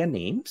loans in their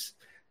names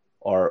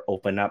or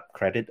open up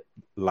credit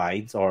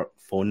lines or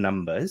phone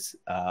numbers,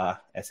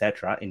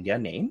 etc. in their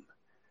name.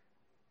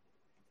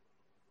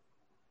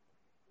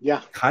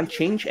 Yeah. Can't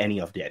change any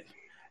of that.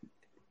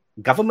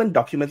 Government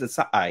documents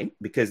aside,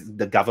 because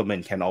the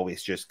government can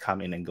always just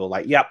come in and go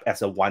like, yep,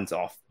 as a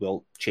once-off,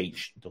 we'll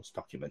change those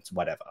documents,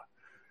 whatever.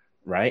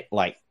 Right?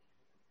 Like,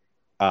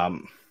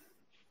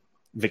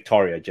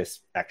 Victoria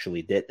just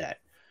actually did that.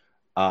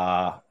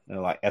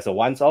 Like, as a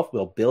once-off,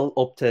 we'll bill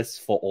Optus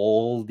for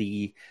all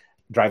the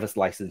driver's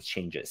license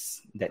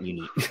changes that you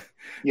need.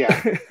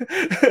 Yeah.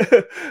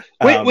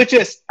 Which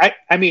is,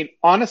 I mean,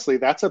 honestly,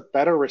 that's a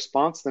better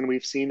response than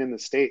we've seen in the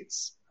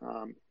States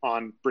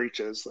on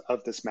breaches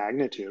of this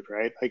magnitude,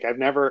 right? Like I've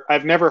never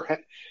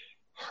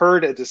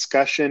heard a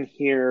discussion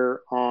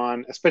here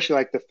on, especially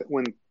like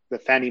when the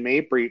Fannie Mae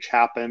breach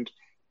happened,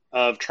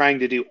 of trying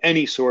to do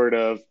any sort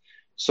of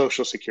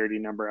social security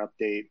number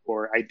update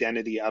or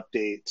identity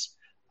updates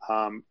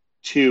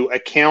to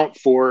account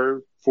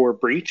for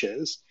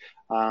breaches.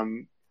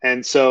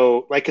 And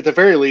so, like, at the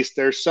very least,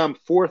 there's some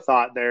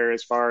forethought there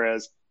as far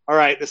as, all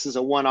right, this is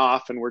a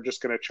one-off and we're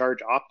just going to charge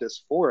Optus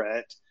for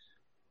it.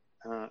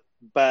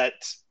 But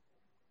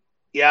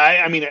Yeah,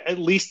 I mean, at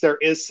least there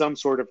is some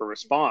sort of a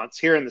response.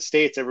 Here in the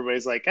States,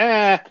 everybody's like,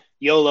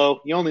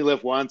 YOLO, you only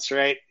live once,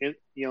 right?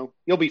 You'll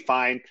be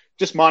fine.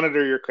 Just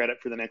monitor your credit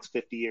for the next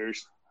 50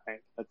 years, right?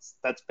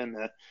 That's been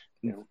the,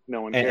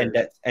 no one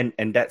cares.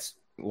 And that's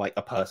like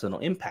a personal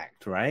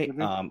impact, right?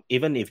 Mm-hmm.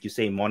 Even if you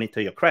say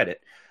monitor your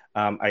credit,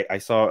 I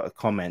saw a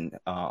comment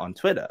on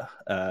Twitter.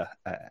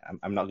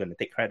 I'm not going to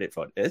take credit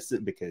for this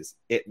because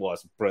it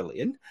was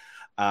brilliant.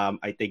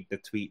 I think the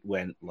tweet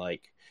went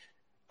like,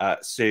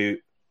 so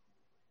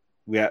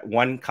we are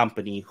one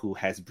company who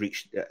has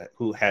breached,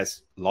 who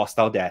has lost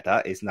our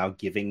data is now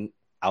giving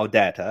our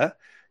data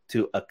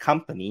to a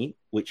company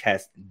which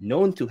has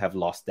known to have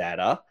lost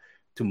data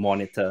to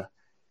monitor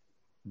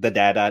the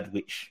data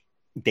which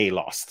they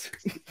lost.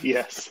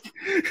 Yes.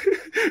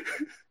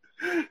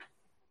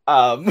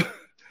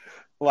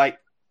 Like,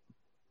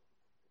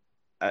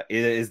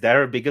 is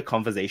there a bigger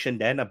conversation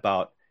then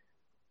about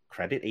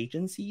credit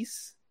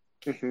agencies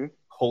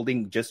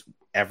holding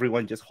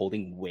everyone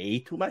holding way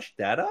too much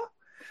data?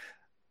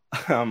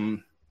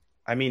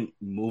 I mean,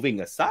 moving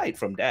aside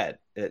from that,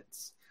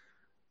 it's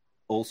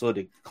also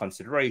the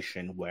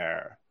consideration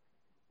where,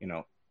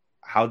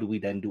 how do we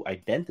then do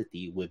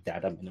identity with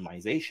data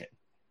minimization?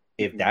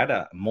 If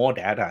more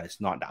data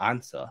is not the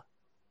answer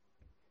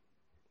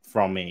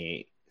from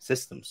a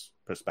systems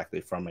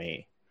perspective, from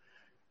a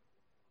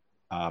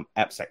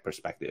AppSec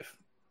perspective,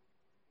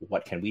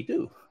 what can we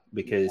do?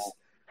 Because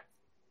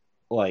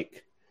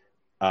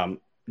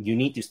you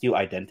need to still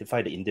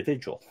identify the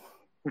individual,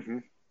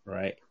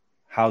 right?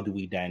 How do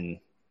we then,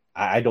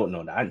 I don't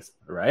know the answer,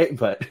 right?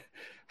 But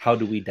how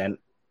do we then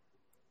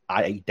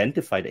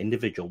identify the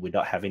individual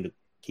without having to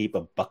keep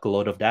a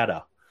buckload of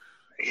data?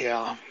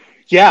 Yeah.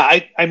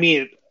 I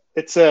mean,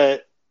 it's a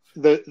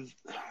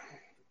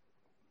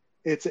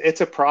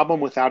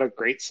problem without a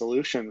great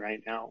solution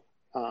right now.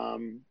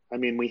 I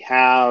mean, we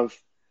have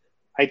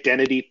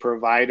identity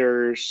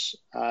providers,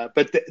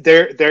 but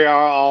they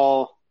are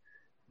all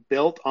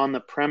built on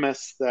the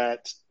premise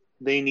that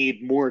they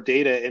need more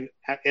data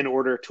in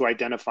order to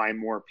identify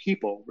more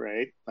people,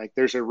 right? Like,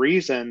 there's a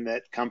reason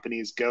that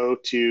companies go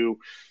to,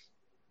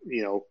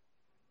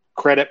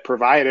 credit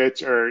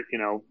providers or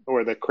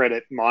the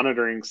credit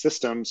monitoring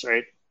systems,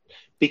 right?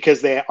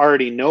 Because they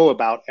already know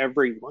about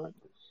everyone.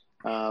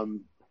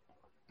 And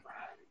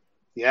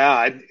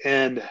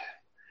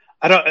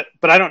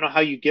I don't know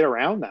how you get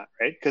around that,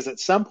 right? Because at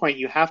some point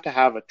you have to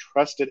have a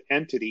trusted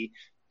entity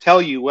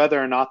tell you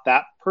whether or not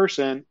that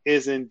person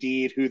is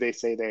indeed who they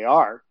say they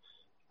are.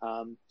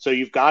 So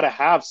you've got to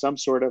have some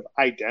sort of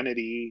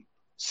identity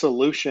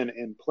solution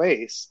in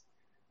place.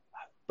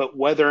 But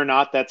whether or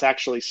not that's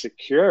actually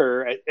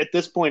secure, at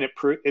this point,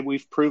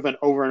 we've proven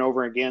over and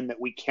over again that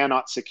we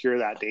cannot secure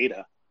that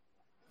data.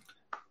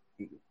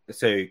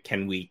 So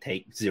can we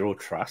take zero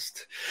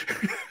trust?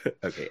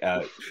 Okay.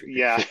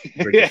 Yeah.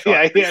 Shoot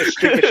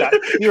a shot.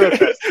 Zero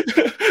trust.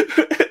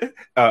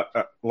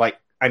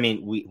 I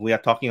mean, we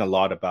are talking a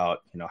lot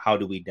about, how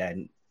do we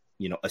then,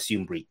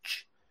 assume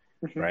breach,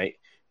 right?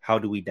 How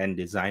do we then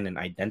design an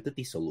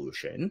identity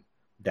solution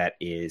that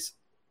is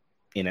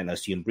in an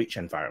assumed breach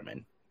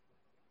environment?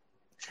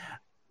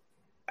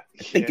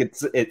 I think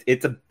it's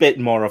a bit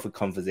more of a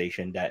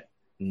conversation that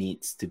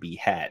needs to be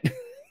had.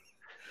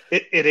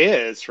 It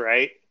is,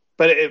 right?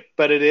 But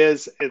it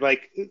is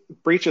like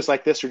breaches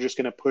like this are just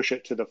going to push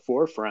it to the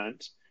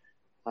forefront.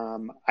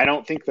 I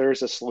don't think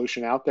there's a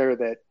solution out there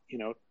that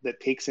that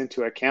takes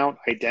into account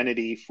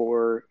identity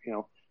for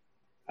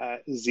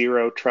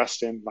zero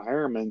trust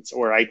environments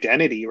or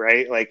identity,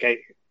 right? Like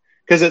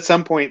because at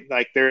some point,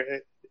 like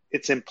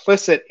it's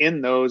implicit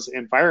in those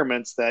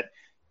environments that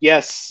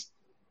yes,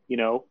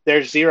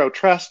 there's zero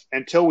trust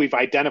until we've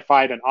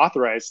identified and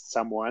authorized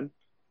someone.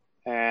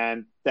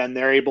 And then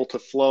they're able to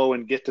flow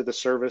and get to the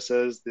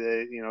services,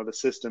 the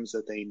systems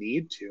that they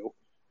need to.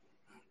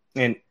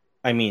 And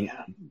I mean,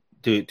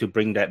 to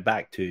bring that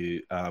back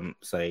to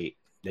say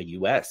the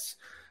US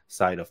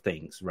side of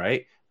things,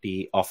 right?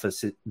 The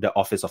Office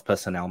of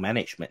Personnel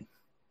Management.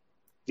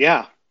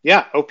 Yeah,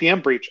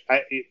 OPM breach.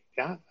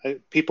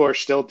 People are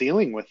still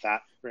dealing with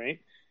that, right?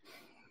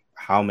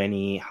 How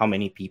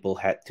many people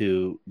had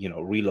to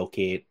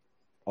relocate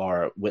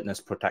or witness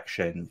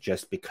protection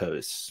just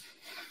because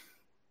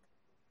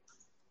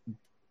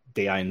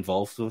they are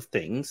involved with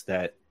things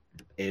that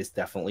is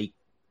definitely,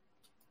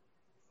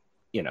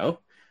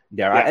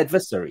 there are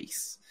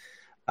adversaries.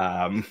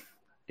 There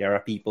are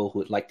people who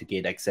would like to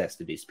get access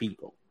to these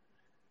people.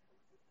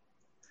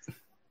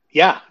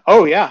 Yeah.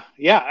 Oh, yeah.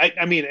 Yeah.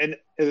 I mean,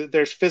 and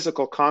there's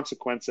physical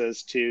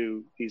consequences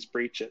to these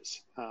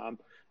breaches,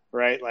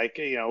 right? Like,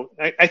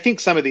 I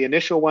think some of the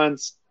initial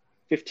ones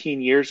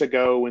 15 years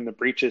ago when the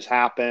breaches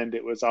happened,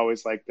 it was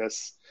always like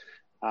this.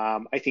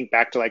 I think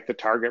back to like the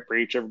Target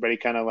breach, everybody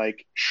kind of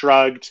like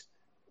shrugged.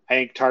 I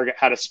think Target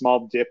had a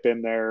small dip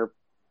in their,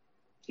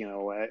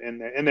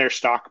 in their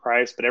stock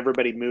price, but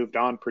everybody moved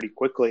on pretty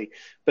quickly.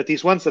 But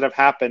these ones that have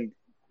happened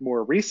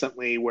more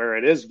recently, where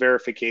it is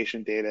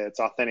verification data, it's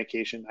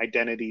authentication,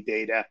 identity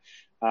data,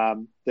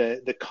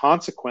 the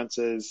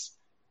consequences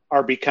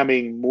are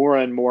becoming more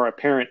and more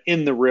apparent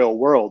in the real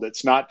world.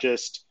 It's not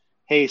just,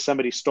 hey,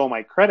 somebody stole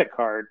my credit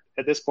card.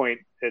 At this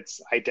point,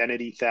 it's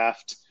identity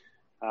theft.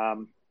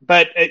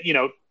 But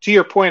to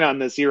your point on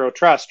the zero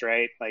trust,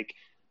 right? Like,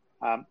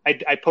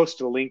 I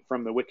posted a link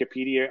from the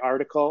Wikipedia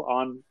article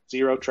on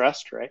zero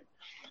trust, right?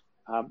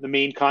 The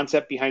main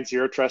concept behind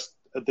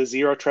the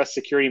zero trust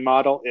security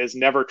model is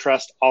never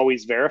trust,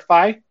 always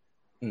verify.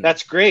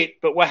 That's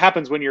great, but what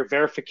happens when your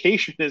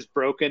verification is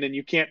broken and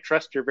you can't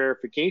trust your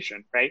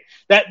verification, right?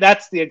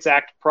 That's the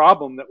exact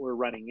problem that we're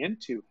running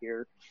into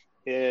here.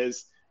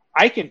 Is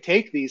I can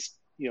take these,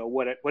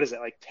 what is it,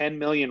 like 10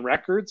 million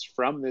records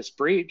from this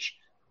breach,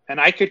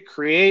 and I could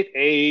create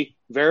a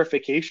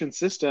verification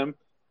system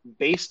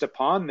based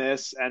upon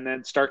this, and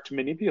then start to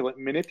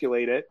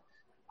manipulate it.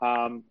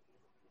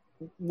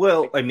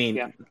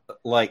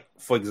 Like,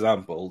 for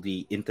example,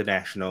 the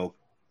international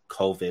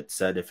COVID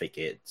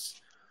certificates.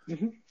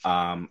 The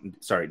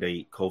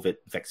COVID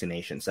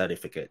vaccination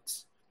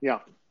certificates. Yeah.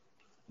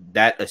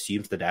 That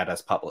assumes the data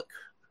is public.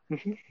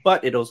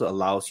 But it also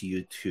allows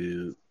you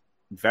to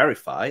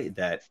verify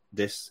that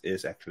this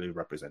is actually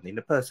representing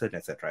the person,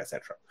 etc.,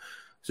 etc.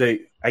 So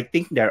I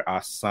think there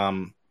are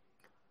some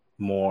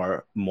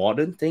more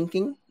modern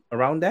thinking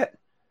around that,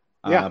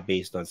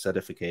 based on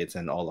certificates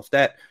and all of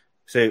that.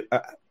 So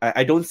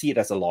I don't see it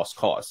as a lost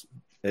cause.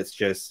 It's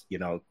just,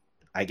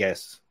 I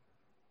guess,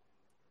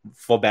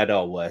 for better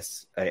or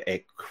worse,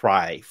 a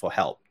cry for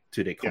help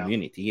to the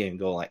community, and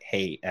go like,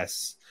 hey,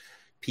 as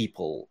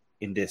people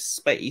in this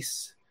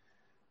space,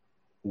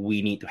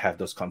 we need to have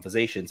those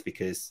conversations,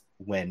 because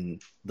when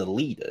the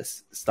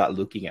leaders start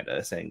looking at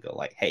us and go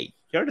like, hey,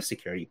 you're the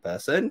security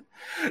person.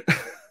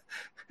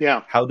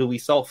 How do we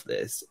solve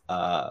this?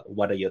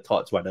 What are your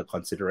thoughts? What are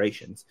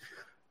considerations?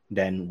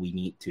 Then we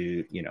need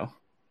to,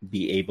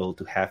 be able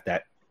to have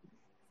that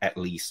at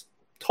least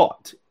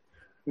taught.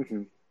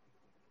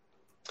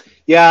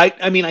 Yeah,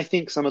 I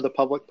think some of the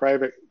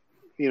public-private,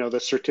 the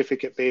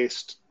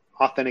certificate-based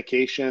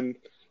authentication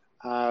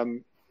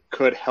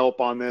could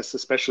help on this,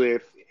 especially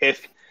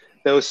if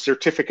those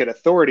certificate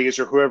authorities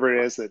or whoever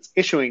it is that's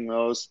issuing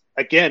those,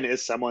 again,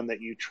 is someone that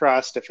you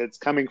trust. If it's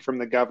coming from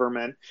the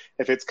government,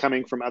 if it's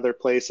coming from other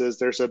places,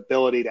 there's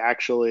ability to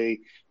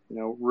actually,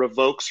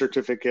 revoke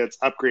certificates,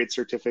 upgrade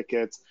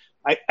certificates.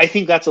 I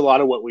think that's a lot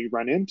of what we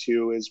run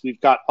into, is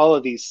we've got all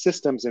of these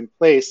systems in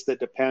place that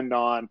depend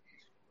on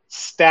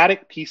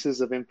static pieces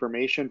of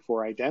information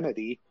for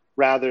identity,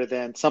 rather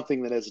than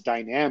something that is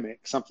dynamic,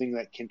 something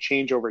that can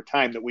change over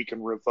time, that we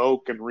can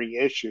revoke and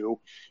reissue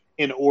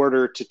in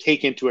order to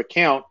take into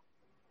account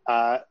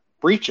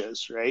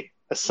breaches, right?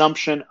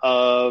 Assumption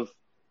of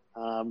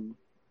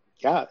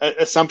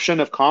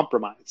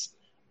compromise.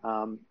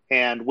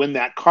 And when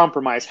that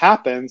compromise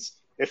happens,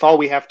 if all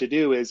we have to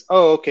do is,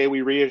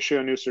 we reissue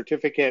a new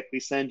certificate, we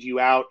send you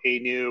out a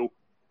new,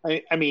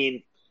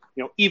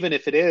 even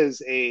if it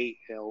is an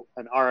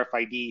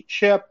RFID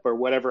chip or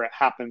whatever it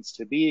happens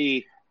to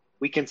be,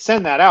 we can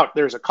send that out.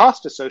 There's a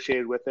cost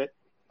associated with it,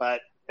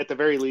 but at the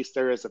very least,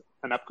 there is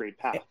an upgrade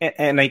path.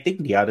 And I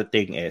think the other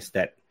thing is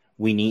that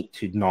we need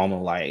to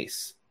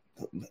normalize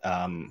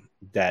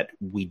that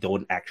we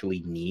don't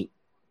actually need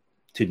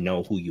to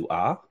know who you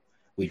are.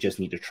 We just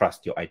need to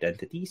trust your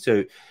identity.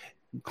 So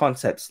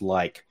concepts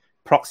like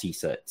proxy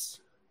certs,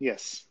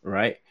 yes,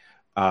 right,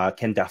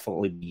 can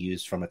definitely be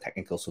used from a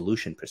technical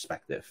solution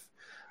perspective,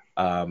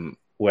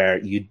 where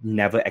you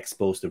never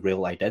expose the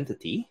real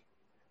identity,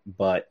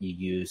 but you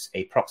use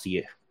a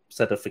proxy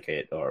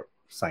certificate or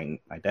signed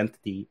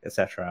identity,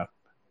 etc.,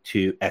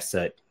 to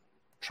assert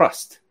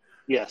trust.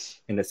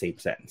 Yes, in the same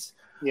sense.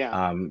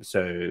 Yeah.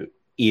 So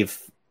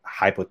if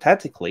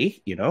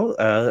hypothetically,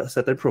 a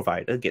certain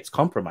provider gets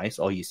compromised,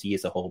 all you see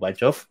is a whole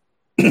bunch of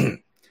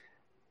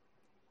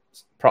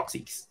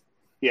proxies.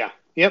 Yeah.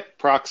 Yep.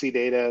 Proxy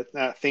data,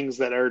 things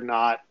that are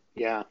not.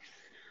 Yeah.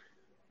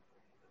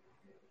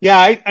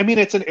 Yeah.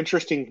 It's an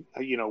interesting,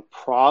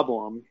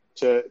 problem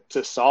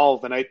to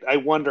solve. And I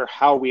wonder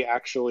how we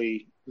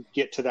actually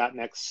get to that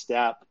next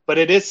step. But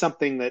it is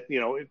something that,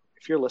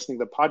 if you're listening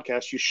to the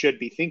podcast, you should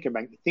be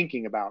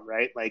thinking about,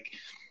 right? Like,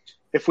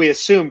 if we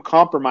assume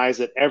compromise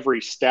at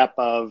every step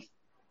of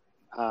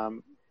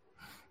the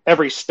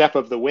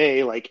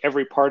way, like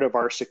every part of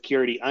our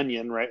security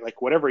onion, right?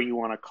 Like whatever you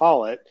want to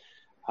call it,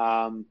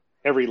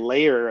 every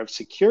layer of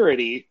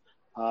security,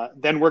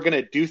 then we're going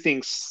to do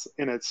things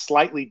in a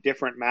slightly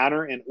different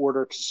manner in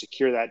order to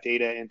secure that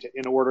data and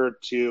in order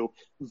to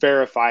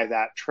verify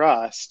that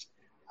trust,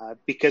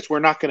 because we're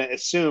not going to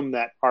assume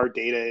that our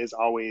data is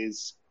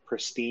always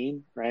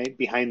pristine, right?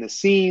 Behind the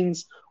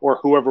scenes, or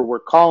whoever we're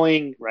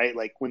calling, right?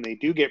 Like when they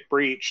do get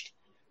breached,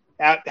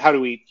 how do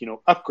we,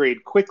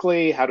 upgrade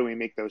quickly? How do we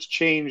make those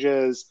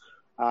changes?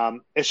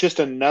 It's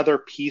just another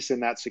piece in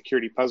that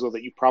security puzzle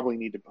that you probably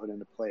need to put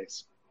into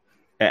place.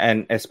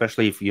 And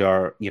especially if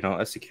you're,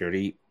 a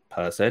security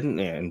person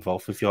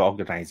involved with your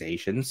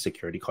organization's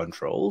security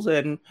controls,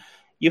 and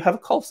you have a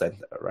call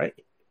center, right?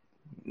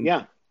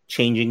 Yeah.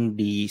 Changing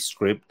the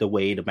script, the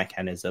way, the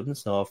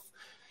mechanisms of,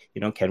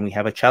 can we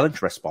have a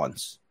challenge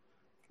response?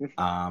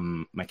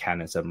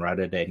 mechanism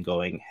rather than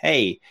going,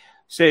 hey,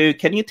 so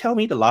can you tell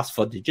me the last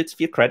 4 digits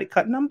of your credit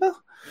card number?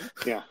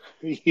 Yeah.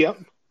 Yep.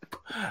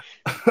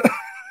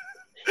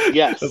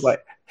 Yes. It's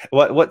like,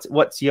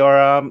 what's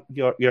your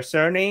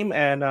surname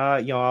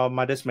and your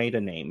mother's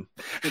maiden name?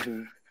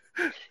 Mm-hmm.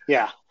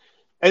 Yeah.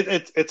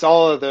 It's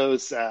all of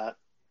those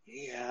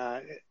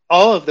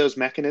all of those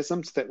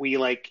mechanisms that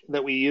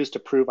we use to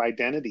prove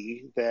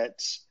identity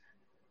that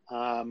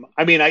I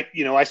mean,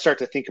 I start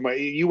to think about,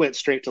 you went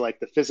straight to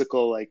like the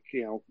physical, like,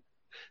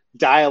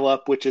 dial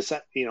up, which is,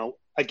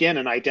 again,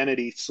 an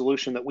identity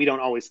solution that we don't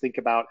always think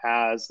about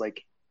as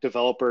like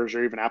developers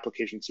or even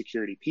application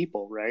security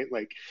people, right?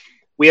 Like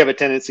we have a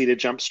tendency to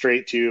jump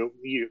straight to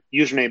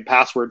username,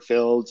 password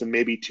fields, and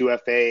maybe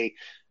 2FA.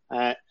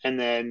 And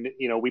then,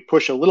 we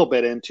push a little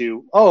bit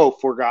into,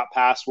 forgot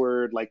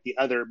password, like the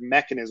other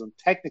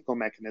technical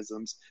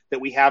mechanisms that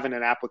we have in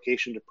an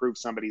application to prove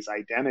somebody's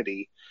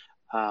identity.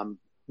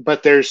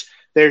 But there's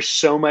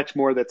so much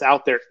more that's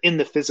out there in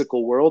the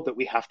physical world that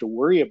we have to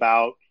worry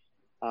about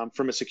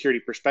from a security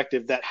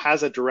perspective that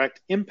has a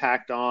direct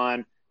impact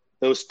on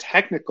those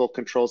technical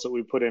controls that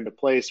we put into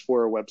place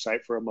for a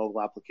website, for a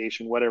mobile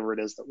application, whatever it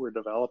is that we're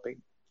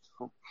developing.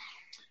 So,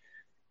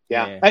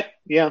 yeah.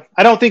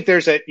 I don't think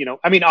there's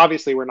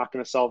obviously we're not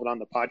going to solve it on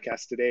the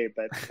podcast today,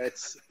 but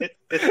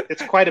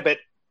it's quite a bit.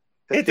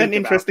 It's an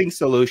interesting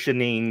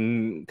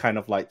solutioning kind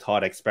of like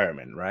thought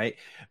experiment, right?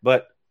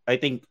 But I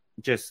think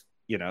just,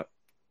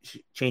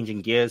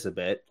 changing gears a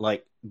bit,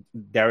 like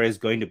there is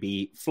going to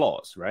be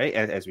flaws, right?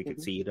 As we can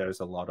see,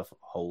 there's a lot of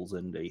holes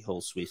in the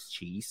whole Swiss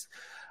cheese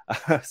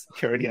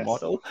security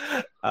model.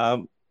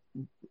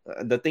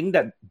 The thing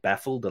that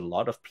baffled a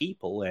lot of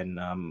people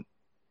and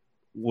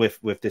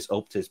with this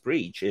Optus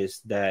breach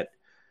is that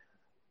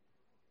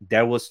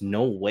there was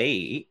no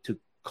way to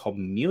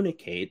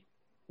communicate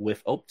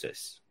with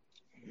Optus.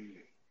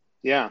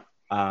 Yeah.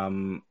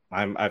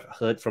 I've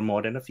heard from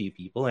more than a few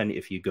people, and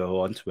if you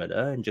go on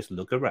Twitter and just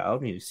look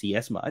around, you see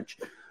as much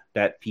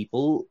that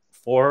people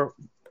for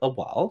a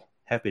while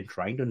have been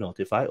trying to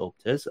notify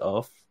Optus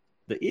of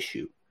the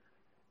issue.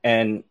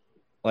 And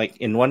like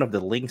in one of the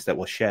links that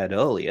was shared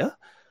earlier,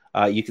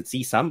 you could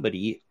see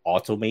somebody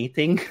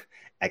automating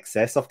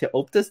access of the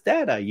Optus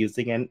data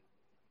using an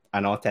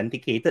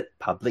unauthenticated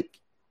public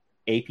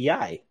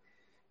API.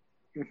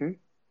 Mm-hmm.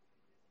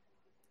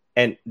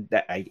 And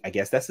that, I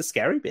guess that's the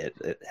scary bit.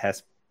 It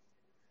has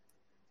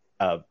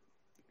the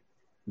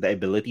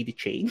ability to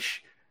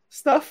change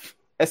stuff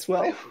as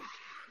well.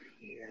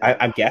 Yeah.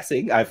 I'm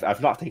guessing.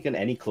 I've not taken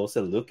any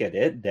closer look at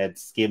it than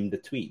skimmed the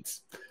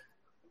tweets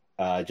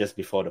just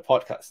before the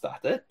podcast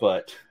started.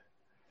 But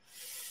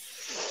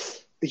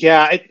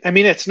yeah, I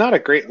mean, it's not a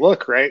great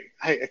look, right?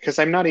 Because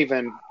I'm not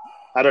even,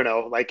 I don't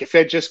know, like if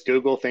I just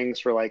Google things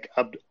for like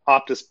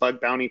Optus bug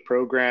bounty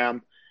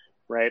program,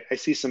 right? I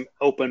see some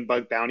open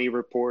bug bounty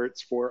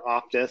reports for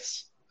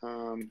Optus.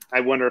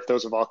 I wonder if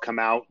those have all come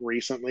out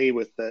recently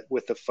with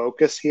the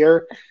focus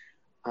here.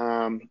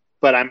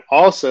 But I'm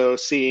also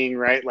seeing,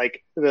 right,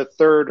 like the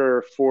third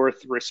or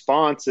fourth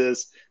response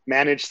is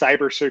managed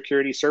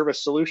cybersecurity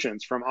service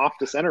solutions from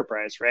Optus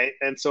Enterprise, right?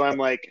 And so I'm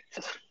like,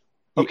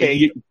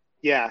 okay,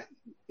 yeah.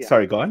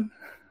 Sorry, go on.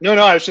 No,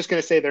 I was just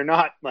going to say they're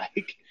not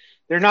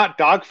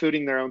dog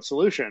fooding their own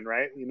solution,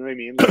 right? You know what I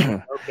mean?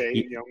 Like,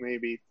 okay,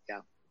 maybe, yeah.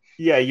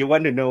 Yeah, you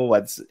want to know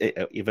what's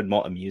even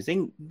more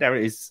amusing? There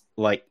is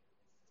like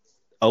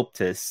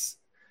Optus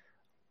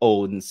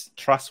owns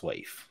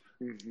Trustwave.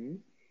 Mm-hmm.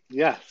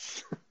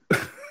 Yes.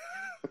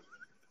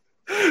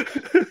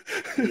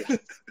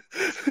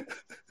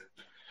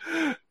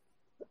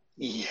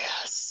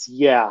 Yes.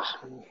 Yeah.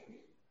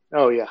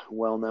 Oh yeah,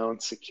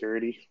 well-known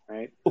security,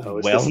 right?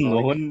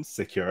 Well-known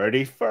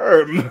security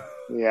firm.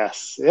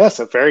 Yes,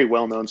 a very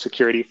well-known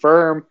security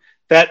firm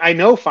that I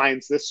know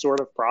finds this sort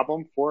of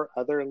problem for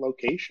other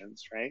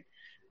locations, right?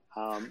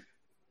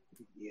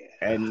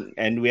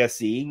 And we are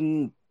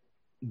seeing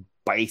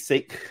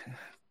basic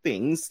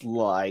things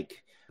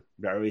like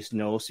there is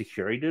no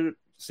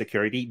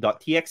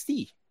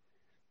security.txt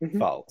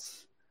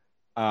files.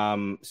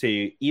 So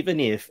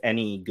even if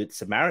any good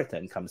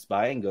Samaritan comes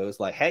by and goes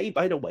like, hey,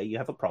 by the way, you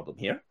have a problem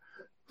here,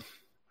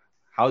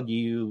 how do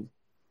you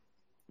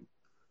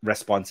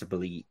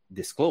responsibly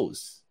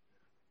disclose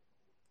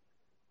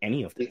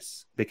any of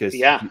this? Because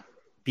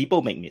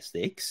people make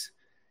mistakes,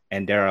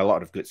 and there are a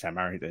lot of good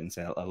Samaritans,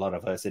 and a lot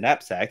of us in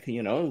AppSec,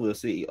 we'll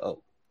see,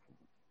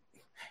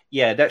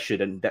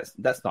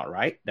 that's not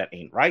right, that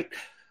ain't right,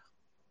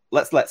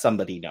 let's let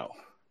somebody know.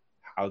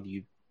 How do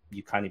you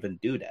can't even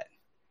do that.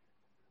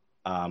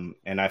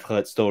 And I've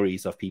heard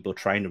stories of people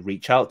trying to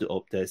reach out to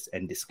Optus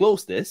and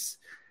disclose this,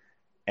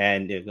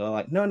 and they go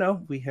like,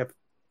 no, we have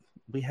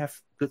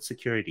good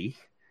security.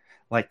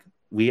 Like,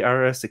 we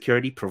are a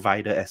security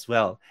provider as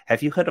well.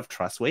 Have you heard of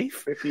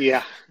Trustwave?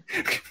 Yeah.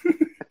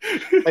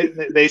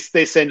 they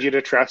send you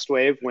to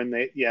Trustwave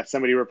when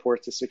somebody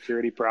reports a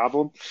security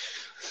problem.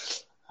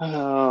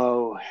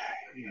 Oh,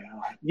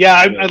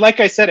 yeah.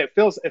 Like I said, it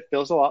feels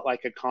a lot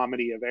like a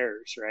comedy of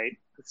errors, right?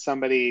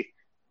 Somebody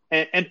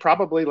and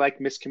probably like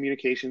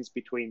miscommunications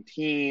between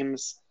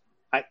teams.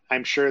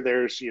 I'm sure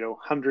there's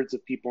hundreds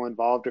of people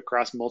involved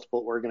across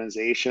multiple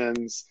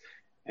organizations,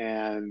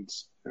 and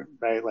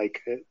right,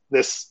 like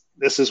this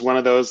is one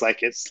of those,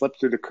 like, it slipped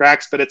through the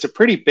cracks, but it's a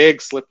pretty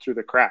big slip through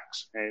the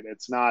cracks, right?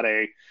 It's not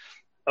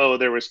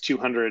there was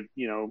 200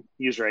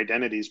 user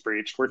identities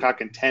breached. We're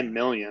talking 10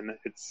 million.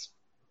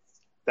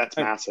 That's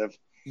massive.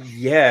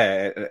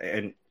 Yeah,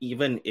 and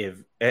even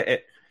if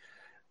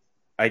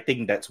I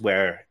think that's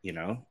where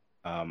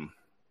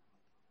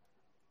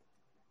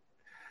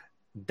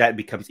that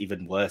becomes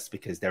even worse,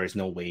 because there is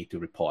no way to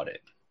report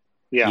it.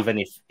 Yeah. Even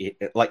if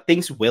like,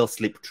 things will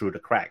slip through the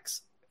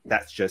cracks,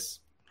 that's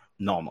just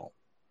normal,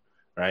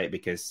 right?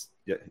 Because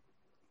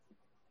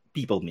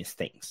people miss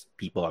things.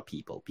 People are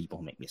people.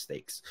 People make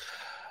mistakes.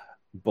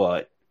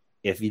 But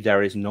if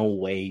there is no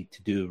way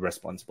to do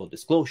responsible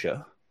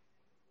disclosure,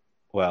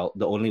 well,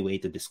 the only way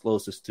to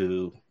disclose is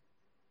to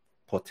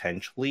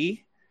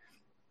potentially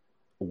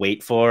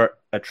wait for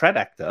a threat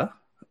actor,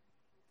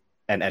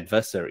 an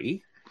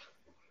adversary,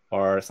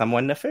 or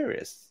someone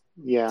nefarious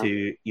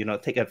to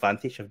take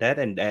advantage of that,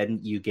 and then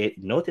you get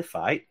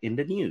notified in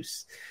the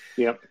news.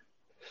 Yep.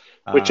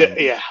 Which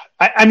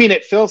I mean,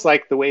 it feels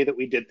like the way that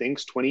we did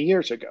things 20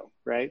 years ago,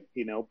 right?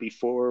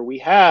 Before we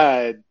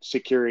had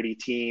security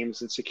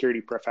teams and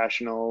security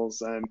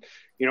professionals and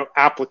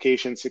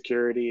application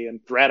security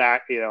and threat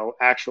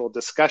actual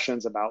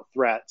discussions about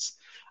threats,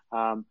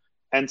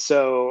 and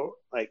so,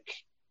 like,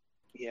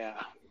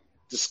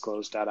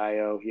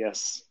 Disclose.io,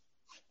 yes.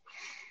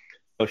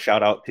 So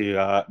shout out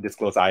to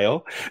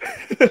Disclose.io.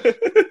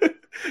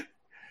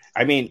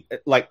 I mean,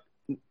 like,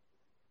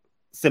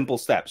 simple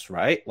steps,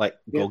 right? Like,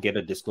 go get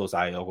a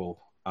Disclose.io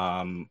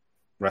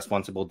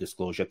responsible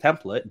disclosure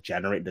template,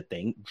 generate the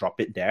thing, drop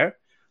it there,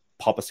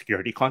 pop a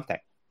security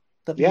contact.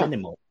 The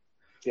minimal.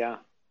 Yeah.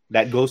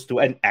 That goes to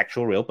an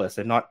actual real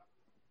person, not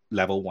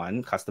level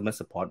 1 customer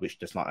support, which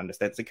does not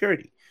understand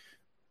security,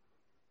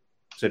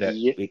 so that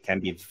it can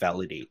be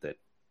validated.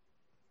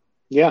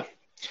 Yeah.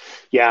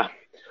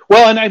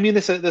 Well, and I mean,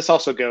 this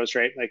also goes,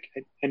 right? Like,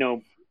 I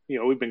know,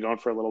 we've been going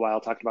for a little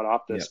while talking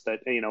about Optus,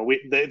 but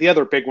the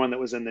other big one that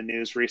was in the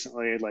news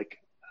recently, like,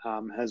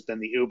 has been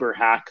the Uber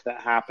hack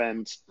that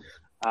happened,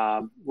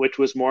 which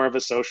was more of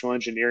a social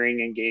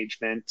engineering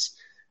engagement,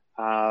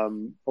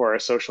 or a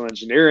social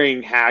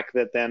engineering hack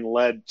that then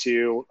led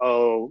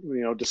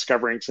to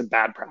discovering some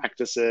bad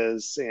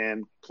practices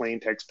and plain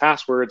text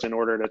passwords in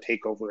order to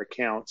take over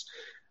accounts.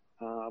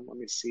 Let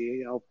me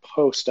see. I'll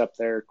post up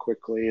there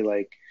quickly,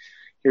 like,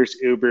 here's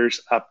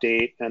Uber's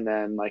update, and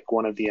then, like,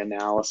 one of the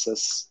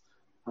analysis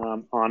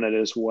on it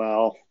as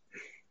well.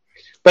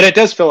 But it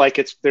does feel like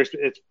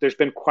there's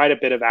been quite a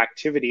bit of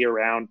activity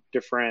around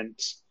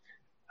different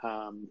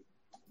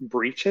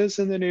breaches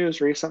in the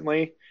news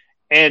recently.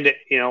 And,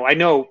 I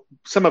know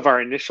some of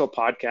our initial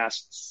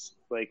podcasts,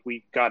 like,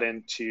 we got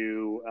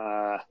into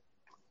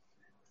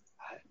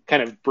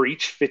kind of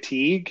breach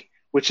fatigue,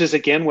 which is,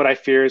 again, what I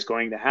fear is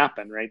going to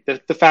happen, right?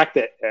 The fact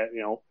that,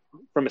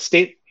 from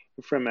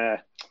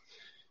a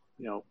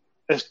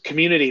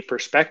community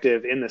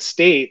perspective in the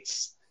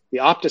States, the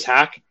Optus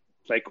hack,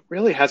 like,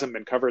 really hasn't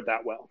been covered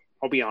that well.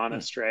 I'll be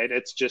honest, right?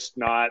 It's just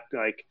not,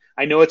 like,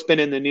 I know it's been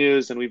in the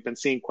news and we've been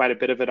seeing quite a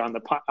bit of it on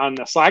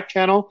the Slack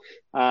channel,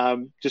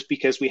 just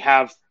because we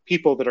have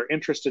people that are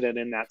interested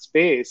in that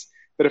space.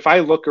 But if I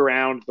look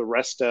around the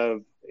rest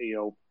of,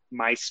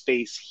 my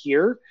space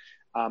here,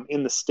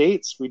 in the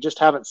States, we just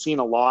haven't seen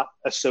a lot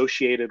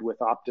associated with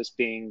Optus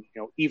being,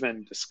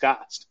 even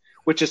discussed,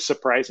 which is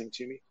surprising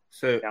to me.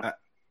 So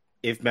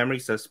if memory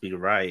serves me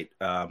right,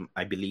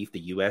 I believe the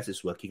US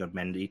is working on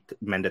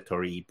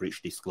mandatory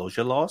breach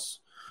disclosure laws.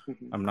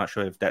 Mm-hmm. I'm not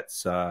sure if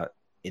that's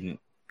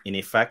in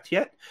effect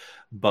yet,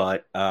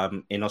 but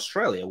in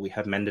Australia, we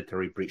have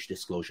mandatory breach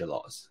disclosure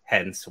laws,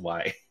 hence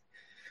why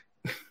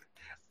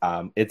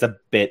it's a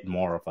bit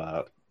more of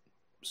a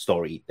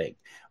story thing.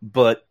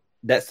 But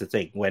that's the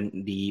thing.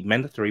 When the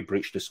mandatory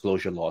breach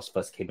disclosure laws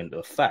first came into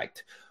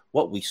effect,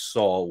 what we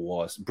saw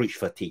was breach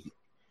fatigue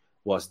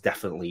was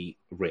definitely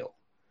real.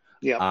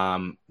 Yeah.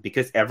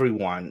 Because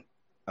everyone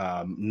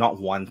not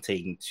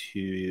wanting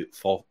to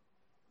fall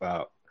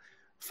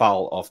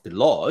foul of the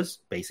laws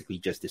basically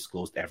just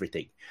disclosed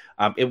everything.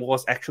 It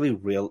was actually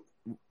real.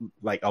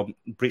 Like,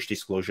 breach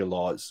disclosure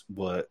laws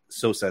were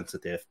so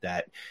sensitive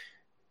that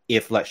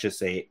if, let's just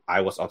say,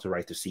 I was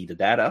authorized to see the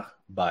data,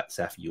 but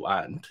Seth, you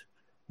aren't,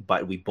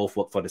 but we both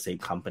work for the same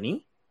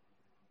company,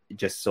 it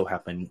just so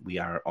happened we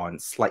are on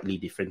slightly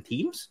different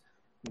teams,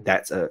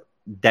 that's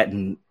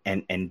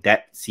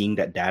that seeing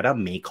that data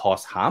may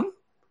cause harm,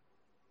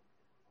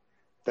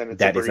 then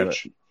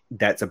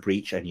that's a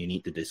breach, and you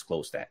need to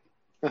disclose that.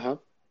 Uh-huh.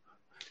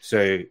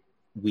 So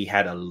we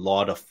had a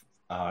lot of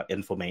a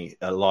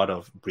lot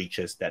of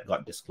breaches that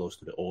got disclosed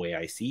to the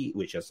OAIC,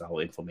 which is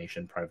our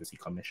Information Privacy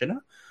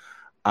Commissioner,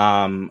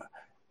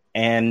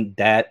 and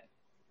that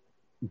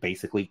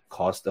basically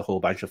caused a whole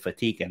bunch of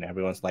fatigue. And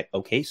everyone's like,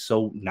 okay,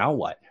 so now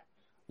what?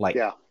 Like,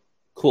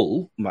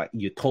 cool,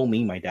 you told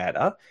me my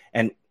data,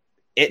 and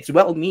it's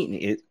well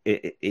meaning.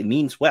 It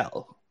means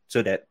well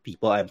so that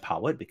people are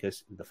empowered,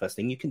 because the first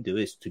thing you can do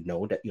is to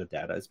know that your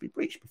data has been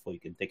breached before you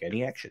can take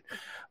any action.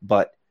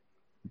 But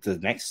the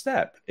next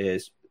step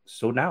is,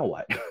 so now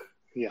what?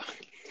 Yeah.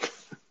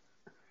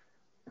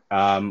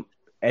 And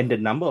the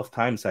number of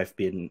times I've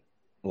been,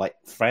 like,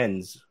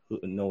 friends who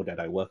know that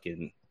I work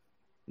in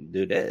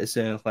do this,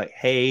 and it's like,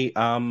 hey,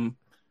 my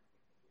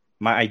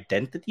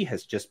identity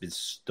has just been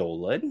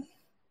stolen.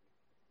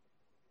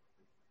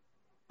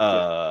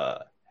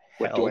 What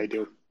do I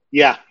do?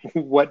 Yeah.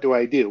 What do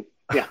I do?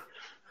 Yeah.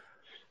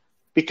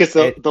 Because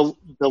the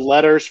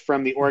letters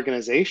from the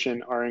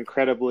organization are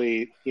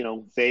incredibly,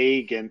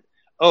 vague, and,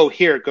 oh,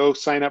 here, go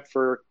sign up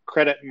for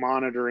credit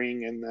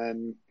monitoring. And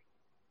then,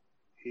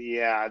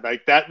 yeah,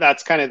 like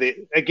that's kind of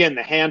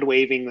the hand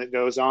waving that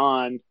goes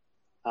on.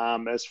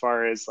 As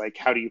far as like,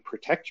 how do you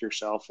protect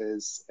yourself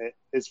is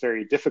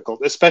very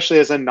difficult, especially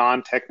as a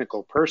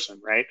non-technical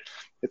person, right?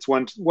 It's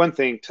one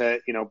thing to,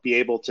 be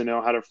able to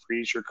know how to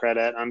freeze your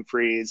credit,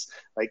 unfreeze,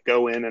 like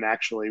go in and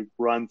actually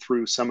run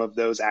through some of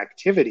those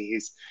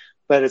activities.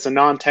 But as a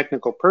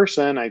non-technical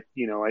person, I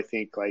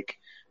think like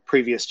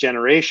previous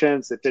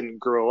generations that didn't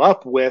grow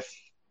up with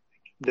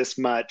this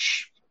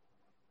much,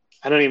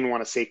 I don't even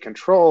want to say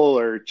control,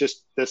 or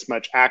just this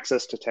much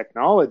access to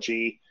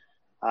technology,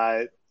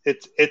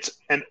 it's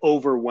an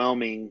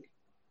overwhelming,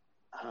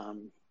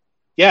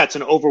 it's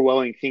an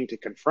overwhelming thing to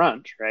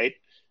confront, right?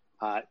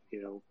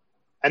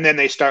 And then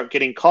they start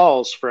getting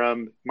calls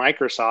from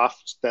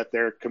Microsoft that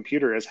their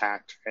computer is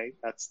hacked, right?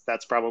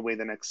 That's probably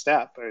the next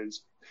step,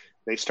 is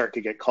they start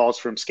to get calls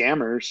from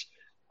scammers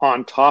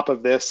on top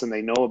of this, and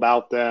they know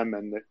about them,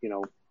 and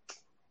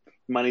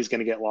money's going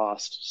to get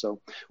lost.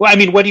 So, well, I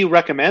mean, what do you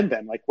recommend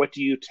then? Like, what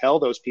do you tell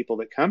those people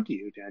that come to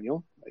you,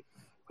 Daniel? Like,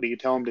 what do you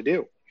tell them to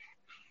do?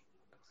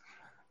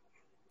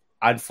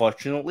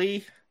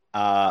 Unfortunately,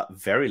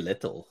 very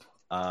little.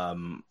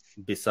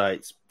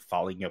 Besides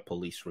filing your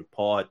police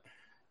report,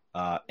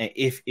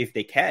 if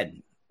they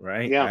can,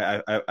 right?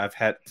 Yeah. I've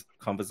had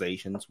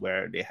conversations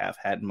where they have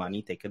had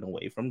money taken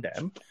away from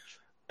them.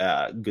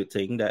 Good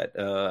thing that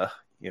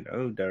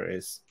there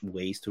is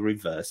ways to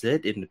reverse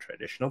it in the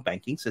traditional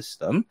banking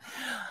system,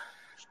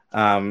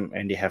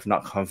 and they have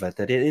not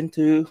converted it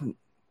into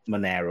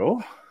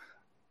Monero.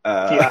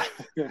 Yeah.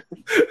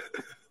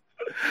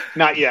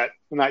 Not yet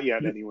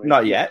anyway.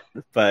 Not yet,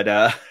 but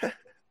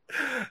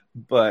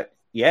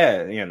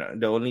yeah,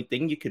 the only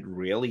thing you could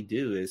really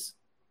do is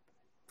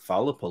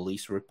file a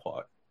police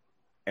report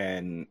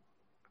and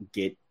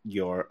get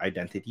your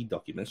identity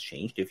documents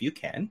changed if you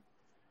can.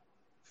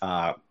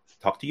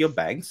 Talk to your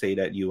bank, say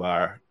that you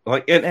are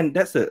like, and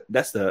that's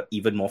the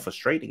even more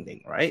frustrating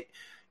thing, right?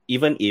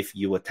 Even if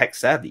you were tech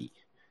savvy,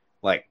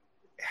 like,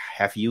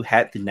 have you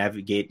had to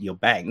navigate your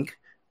bank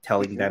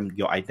telling them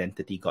your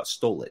identity got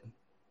stolen?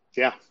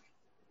 Yeah.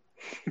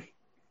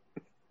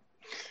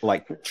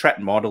 Like,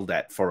 threat model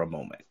that for a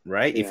moment,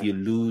 right? Yeah. If you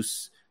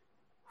lose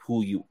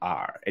who you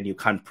are and you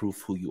can't prove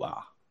who you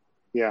are.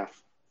 Yeah.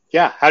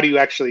 How do you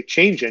actually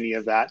change any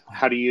of that?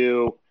 How do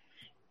you?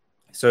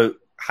 So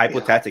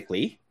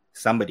hypothetically,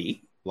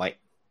 somebody, like,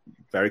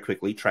 very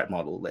quickly threat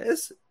model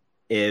this.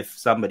 If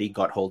somebody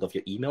got hold of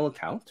your email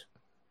account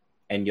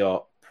and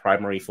your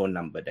primary phone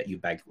number that you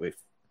bank with,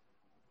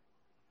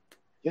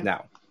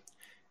 now,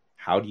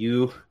 how do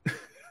you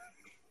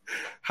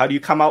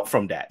come out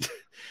from that?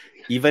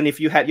 Even if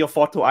you had your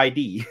photo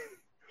ID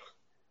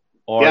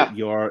or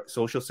your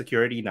social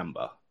security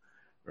number,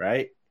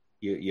 right?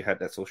 You had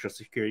that social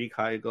security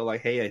card, you go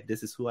like, hey,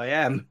 this is who I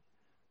am.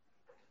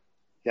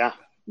 Yeah.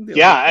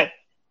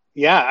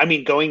 I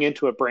mean, going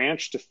into a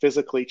branch to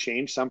physically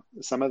change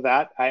some of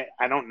that,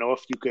 I don't know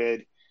if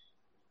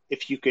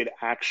you could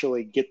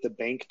actually get the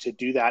bank to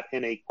do that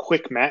in a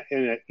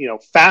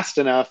fast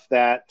enough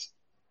that,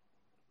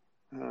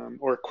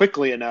 or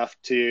quickly enough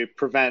to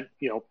prevent,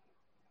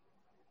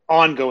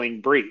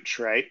 ongoing breach,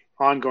 right?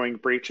 Ongoing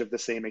breach of the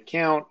same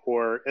account,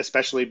 or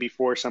especially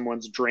before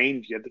someone's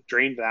drained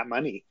that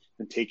money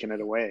and taken it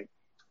away.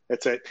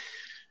 It's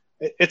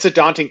a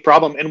daunting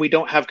problem, and we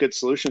don't have good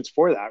solutions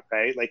for that,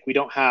 right? Like, we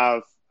don't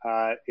have,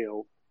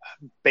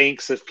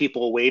 banks of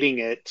people waiting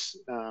it,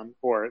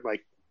 or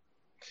like,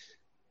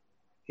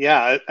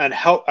 a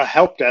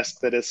help desk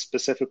that is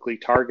specifically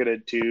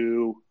targeted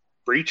to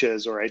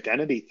breaches or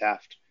identity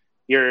theft.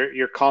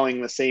 You're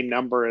calling the same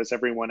number as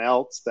everyone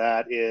else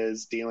that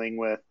is dealing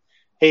with,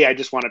 hey, I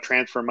just want to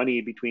transfer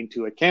money between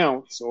two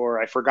accounts, or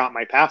I forgot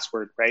my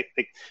password, right?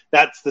 Like,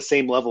 that's the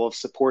same level of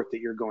support that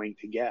you're going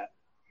to get.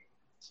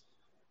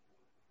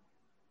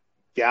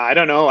 Yeah, I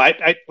don't know.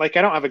 I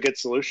don't have a good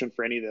solution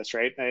for any of this,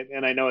 right?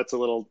 And I know it's a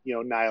little,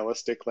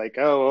 nihilistic, like,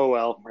 oh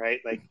well, right?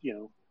 Like,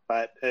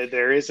 but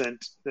there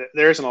isn't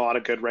a lot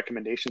of good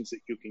recommendations that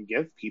you can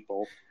give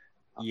people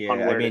on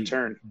where to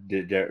turn.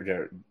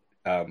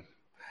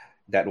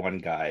 That one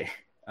guy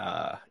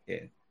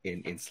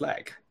in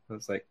Slack, I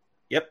was like,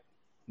 yep,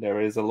 there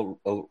is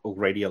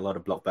already a lot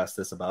of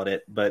blockbusters about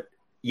it, but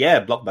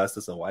yeah,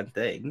 blockbusters are one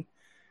thing.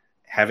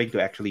 Having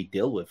to actually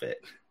deal with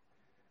it,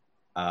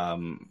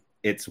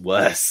 it's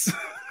worse.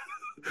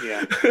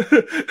 Yeah.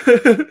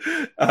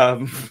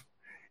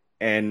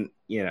 And,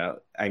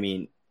 I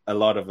mean, a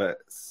lot of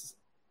us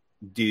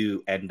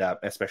do end up,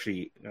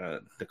 especially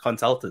the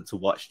consultants who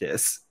watch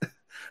this.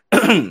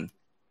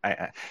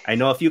 I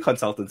know a few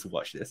consultants who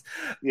watch this.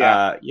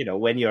 Yeah.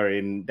 When you're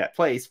in that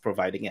place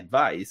providing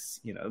advice,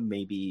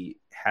 maybe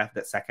have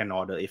that second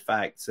order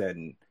effects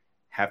and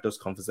have those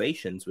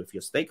conversations with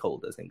your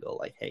stakeholders and go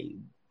like, hey,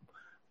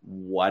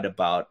 what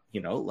about,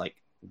 like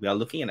we are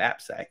looking at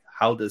AppSec.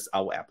 How does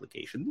our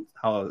application,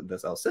 how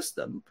does our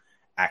system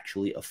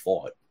actually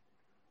afford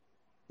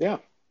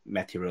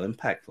material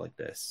impact like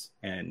this?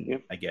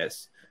 And I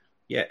guess,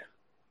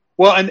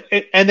 Well,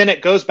 and then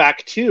it goes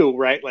back to,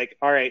 right, like,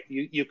 all right,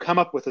 you come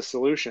up with a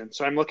solution.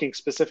 So I'm looking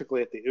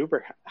specifically at the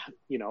Uber,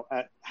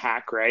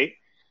 hack, right?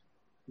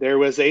 There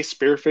was a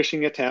spear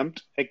phishing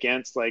attempt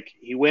against, like,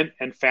 he went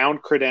and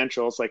found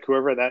credentials, like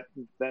whoever that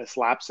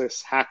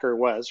Lapsus hacker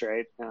was,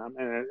 right?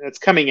 And it's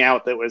coming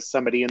out that was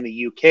somebody in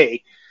the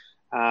UK,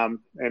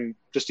 and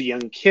just a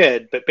young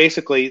kid. But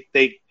basically,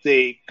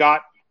 they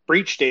got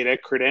breach data,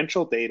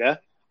 credential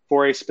data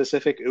for a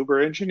specific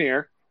Uber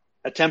engineer,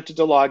 attempted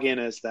to log in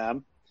as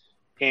them,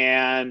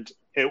 and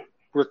it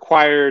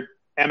required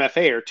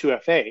MFA or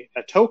 2FA,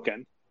 a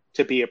token,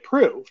 to be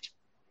approved.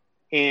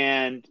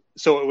 And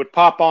so it would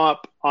pop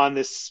up on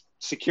this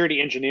security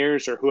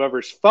engineer's or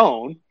whoever's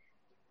phone,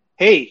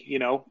 hey,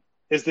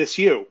 is this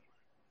you?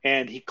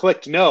 And he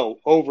clicked no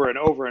over and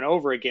over and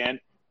over again,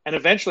 and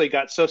eventually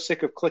got so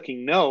sick of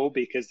clicking no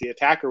because the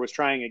attacker was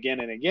trying again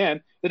and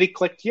again that he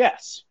clicked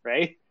yes,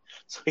 right?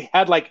 So he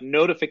had like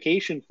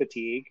notification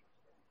fatigue.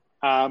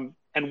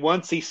 And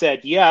once he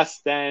said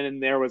yes, then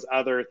there was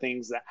other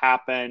things that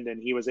happened,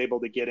 and he was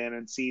able to get in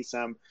and see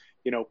some,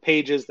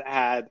 pages that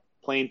had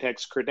plain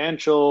text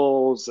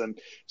credentials. And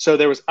so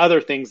there was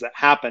other things that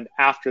happened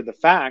after the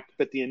fact,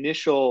 but the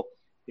initial,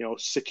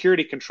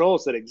 security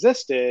controls that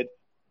existed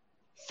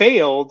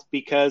failed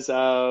because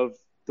of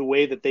the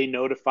way that they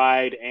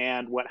notified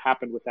and what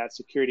happened with that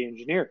security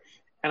engineer.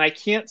 And I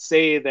can't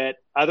say that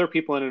other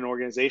people in an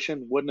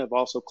organization wouldn't have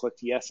also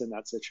clicked yes in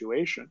that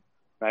situation,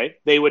 right?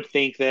 They would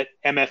think that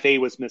MFA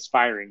was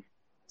misfiring.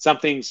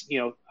 Something's,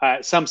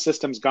 some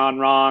system's gone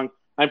wrong.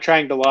 I'm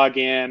trying to log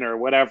in or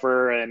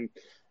whatever. And,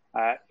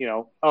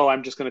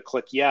 I'm just going to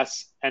click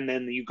yes. And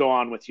then you go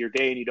on with your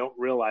day and you don't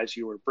realize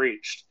you were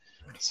breached.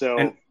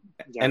 So,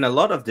 and a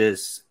lot of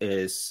this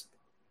is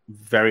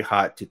very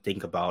hard to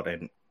think about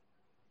and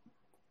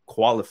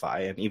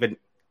qualify and even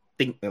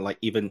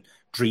even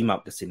dream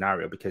up the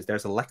scenario because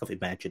there's a lack of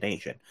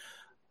imagination.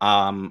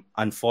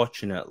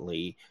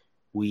 Unfortunately,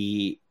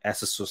 we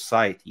as a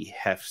society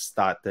have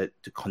started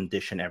to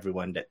condition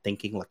everyone that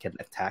thinking like an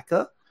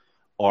attacker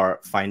or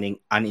finding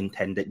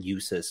unintended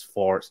uses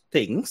for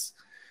things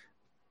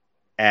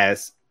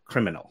as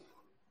criminal.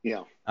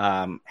 Yeah.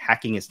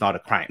 Hacking is not a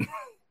crime.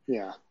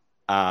 Yeah.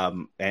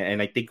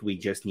 And I think we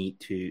just need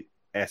to,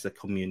 as a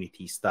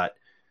community, start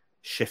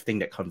shifting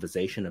that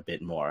conversation a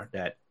bit more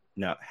that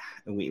no,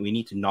 we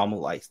need to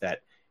normalize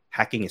that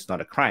hacking is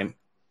not a crime.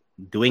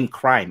 Doing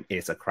crime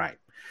is a crime.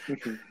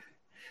 Mm-hmm.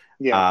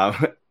 Yeah.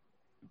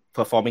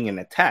 Performing an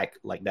attack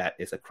like that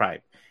is a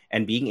crime.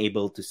 And being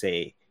able to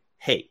say,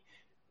 hey,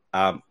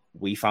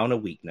 we found a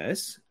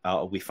weakness,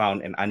 we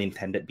found an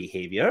unintended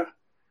behavior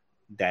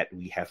that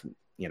we have,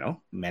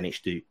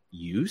 managed to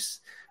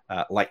use,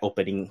 like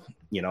opening,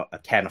 a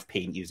can of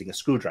paint using a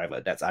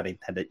screwdriver. That's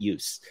unintended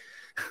use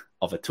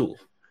of a tool.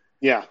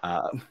 Yeah.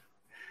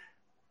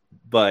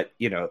 But,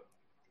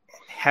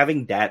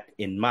 having that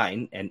in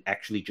mind and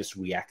actually just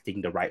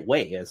reacting the right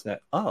way is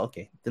that, oh,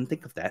 okay, didn't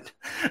think of that.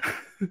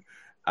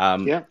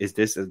 Is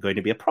this going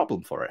to be a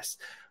problem for us?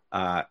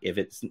 If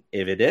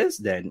it is,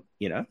 then,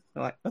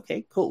 like,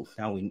 okay, cool.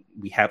 Now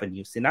we have a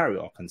new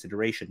scenario or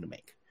consideration to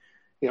make.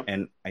 Yep.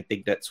 And I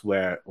think that's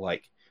where,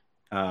 like,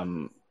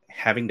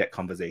 having that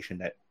conversation,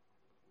 that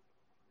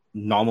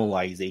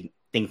normalizing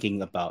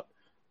thinking about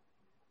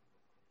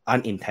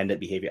unintended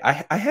behavior.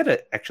 I had a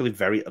actually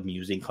very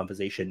amusing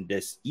conversation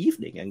this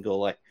evening and go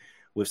like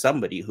with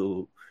somebody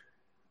who,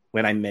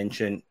 when I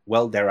mentioned,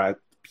 well, there are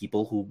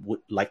people who would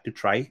like to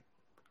try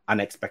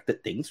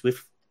unexpected things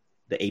with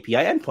the API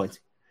endpoints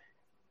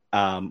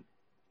and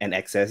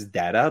access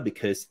data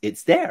because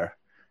it's there.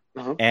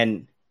 Uh-huh.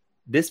 And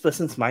this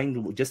person's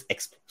mind would just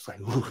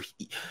explode.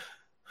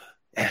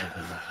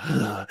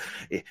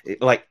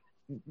 Like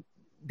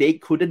they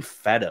couldn't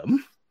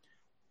fathom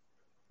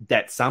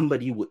that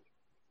somebody would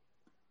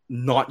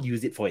not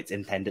use it for its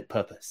intended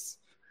purpose.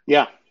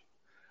 Yeah.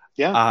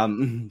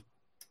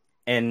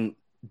 And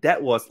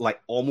that was like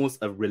almost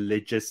a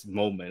religious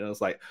moment. I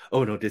was like,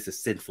 oh no, this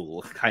is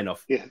sinful, kind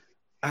of. Yeah.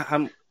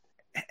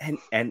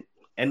 And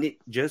it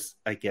just,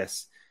 I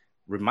guess,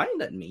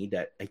 reminded me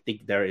that I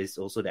think there is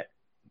also that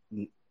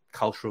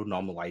cultural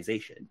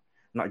normalization,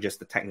 not just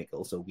the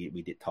technical. So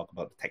we did talk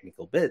about the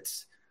technical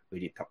bits. We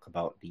did talk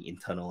about the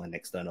internal and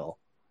external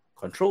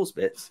controls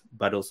bits,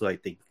 but also I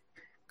think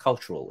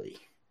culturally.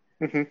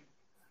 Mm-hmm.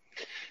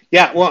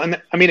 Yeah, well,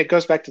 and I mean, it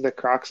goes back to the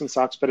Crocs and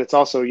socks, but it's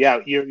also,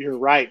 you're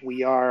right.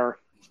 We are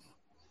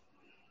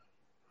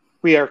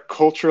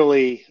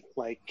culturally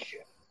like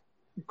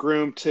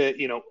groomed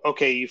to,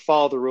 okay, you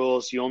follow the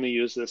rules, you only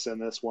use this in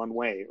this one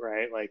way,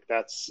 right? Like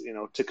that's,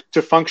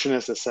 to function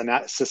as a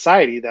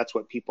society, that's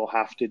what people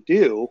have to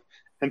do.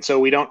 And so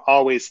we don't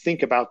always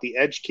think about the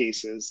edge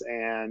cases.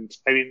 And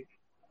I mean,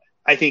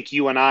 I think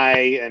you and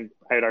and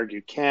I'd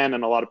argue Ken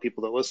and a lot of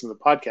people that listen to the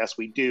podcast,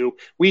 we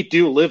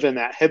do live in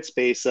that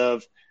headspace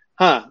of,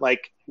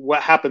 like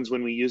what happens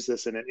when we use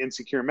this in an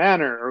insecure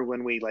manner, or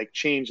when we like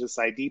change this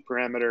ID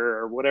parameter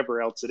or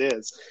whatever else it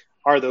is.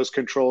 Are those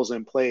controls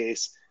in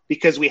place?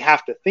 Because we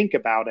have to think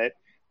about it.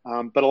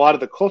 But a lot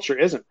of the culture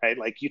isn't, right?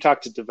 Like you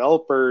talk to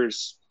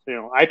developers,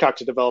 I talk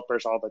to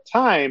developers all the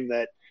time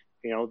that,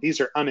 these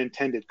are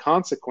unintended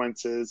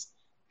consequences,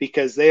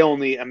 because they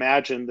only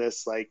imagine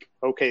this like,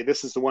 okay,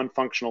 this is the one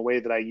functional way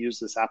that I use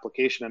this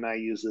application and I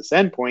use this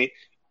endpoint.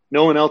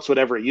 No one else would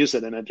ever use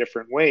it in a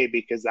different way,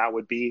 because that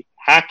would be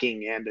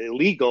hacking and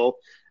illegal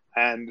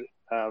and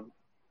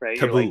right.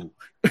 Taboo.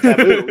 Like,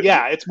 taboo.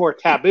 Yeah, it's more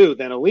taboo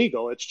than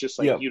illegal. It's just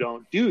like, Yep. you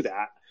don't do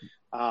that,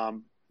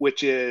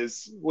 which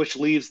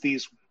leaves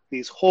these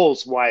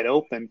holes wide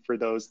open for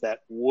those that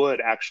would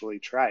actually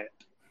try it.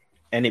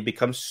 And it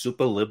becomes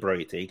super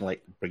liberating,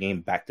 like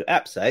bringing back to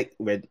AppSec,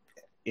 when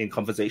in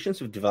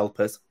conversations with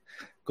developers,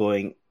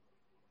 going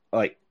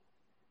like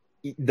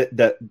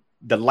the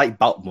light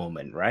bulb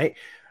moment, right?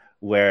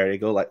 Where they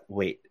go like,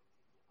 wait,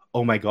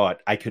 oh my God,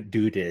 I could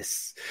do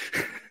this.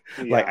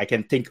 Yeah. Like I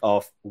can think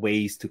of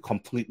ways to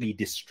completely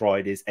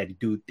destroy this and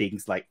do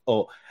things like,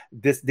 oh,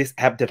 this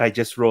app that I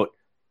just wrote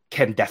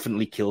can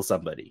definitely kill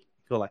somebody.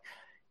 Go like,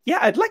 yeah,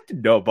 I'd like to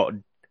know about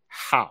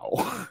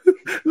how.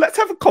 Let's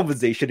have a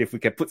conversation if we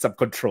can put some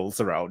controls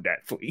around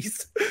that,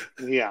 please.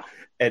 Yeah.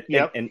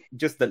 And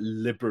just the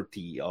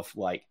liberty of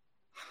like,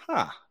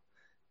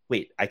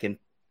 wait, I can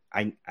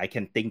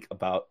think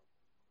about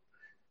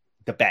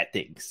the bad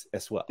things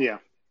as well.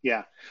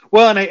 Yeah.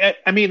 Well, and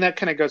I mean, that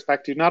kind of goes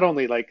back to not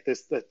only like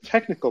the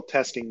technical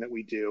testing that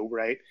we do,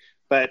 right?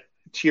 But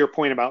to your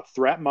point about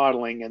threat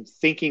modeling and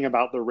thinking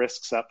about the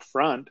risks up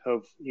front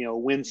of,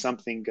 when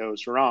something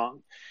goes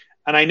wrong.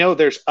 And I know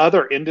there's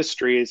other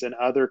industries and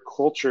other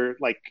culture,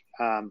 like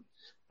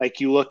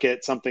you look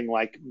at something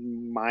like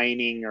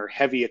mining or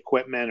heavy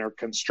equipment or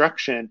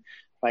construction,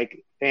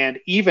 like, and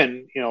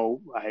even,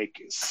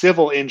 like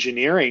civil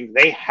engineering,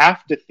 they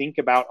have to think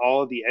about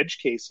all of the edge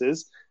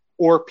cases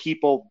or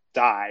people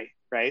die,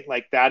 right?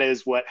 Like that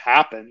is what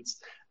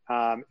happens.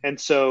 And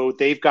so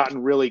they've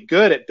gotten really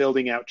good at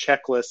building out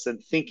checklists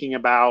and thinking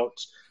about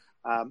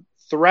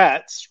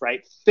threats,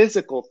 right?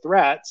 Physical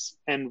threats.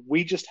 And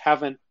we just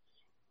haven't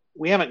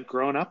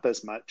grown up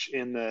as much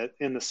in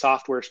the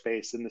software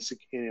space, in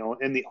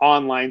the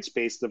online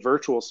space, the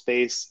virtual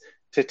space,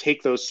 to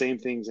take those same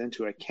things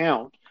into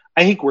account.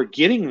 I think we're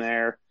getting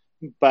there,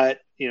 but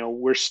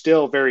we're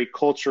still very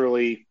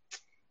culturally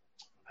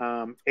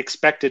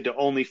expected to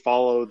only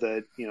follow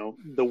the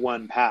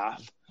one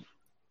path.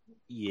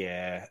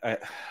 Yeah,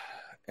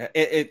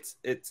 it's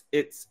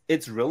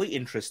really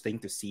interesting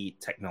to see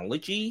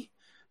technology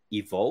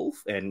evolve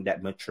and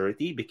that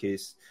maturity,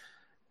 because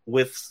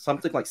with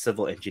something like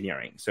civil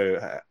engineering,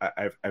 so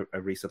I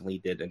recently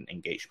did an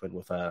engagement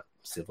with a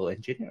civil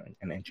engineering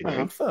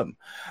firm.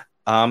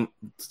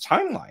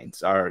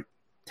 Timelines are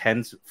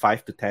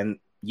 5 to 10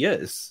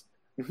 years,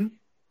 mm-hmm.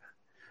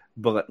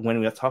 But when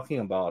we are talking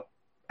about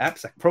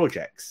AppSec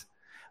projects,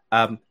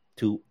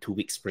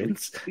 2-week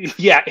sprints.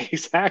 Yeah,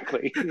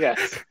 exactly.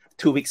 Yes.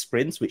 2-week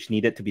sprints, which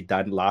needed to be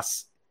done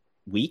last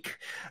week.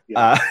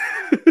 Yeah.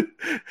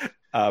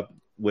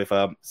 With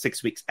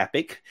 6 weeks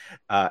epic,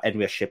 and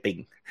we're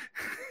shipping.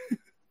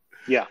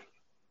 Yeah.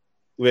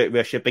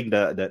 We're shipping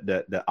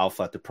the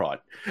alpha to prod.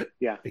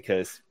 Yeah.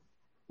 Because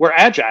we're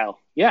agile.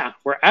 Yeah,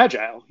 we're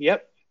agile.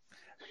 Yep.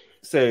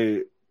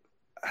 So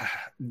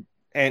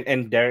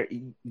and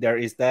there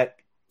is that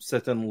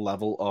certain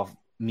level of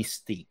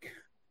mystique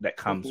that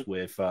comes mm-hmm.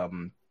 with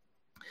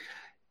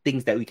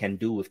things that we can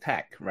do with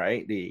tech,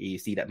 right? You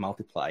see that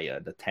multiplier,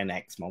 the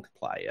 10x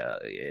multiplier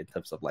in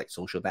terms of like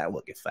social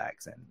network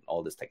effects and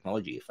all this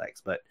technology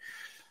effects. But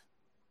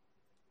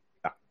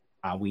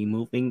are we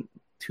moving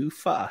too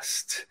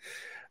fast,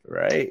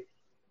 right?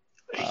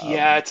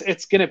 Yeah,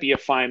 it's going to be a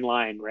fine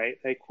line, right?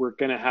 Like we're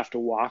going to have to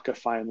walk a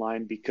fine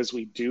line, because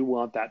we do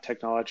want that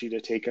technology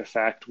to take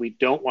effect. We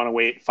don't want to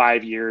wait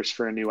 5 years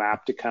for a new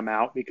app to come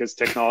out, because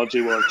technology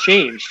will have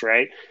changed,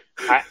 right?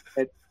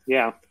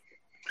 Yeah.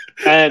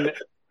 And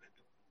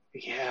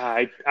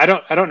yeah, I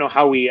don't know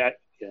how we, I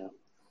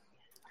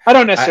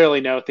don't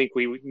necessarily think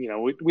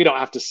we don't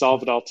have to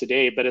solve it all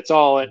today, but it's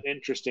all an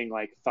interesting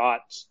like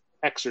thought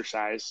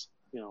exercise,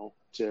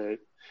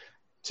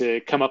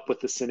 to come up with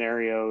the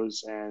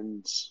scenarios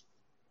and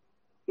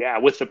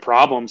with the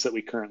problems that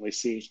we currently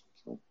see.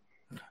 So.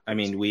 I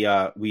mean, we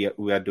are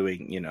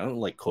doing,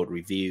 like code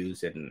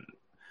reviews and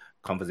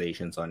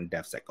conversations on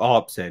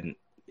DevSecOps and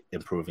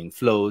improving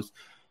flows.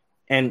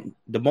 And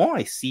the more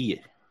I see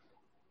it,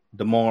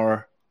 the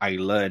more I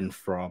learn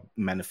from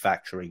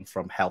manufacturing,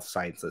 from health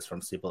sciences,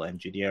 from civil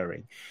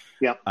engineering.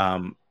 Yeah.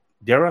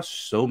 There are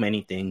so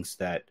many things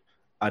that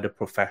other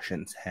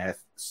professions have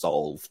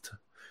solved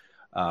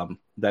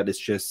that is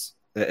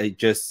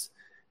just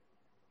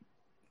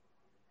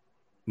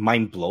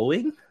mind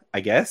blowing. I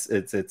guess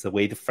it's a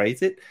way to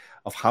phrase it,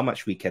 of how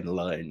much we can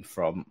learn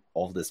from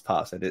all this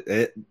past, and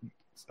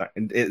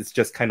it's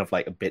just kind of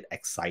like a bit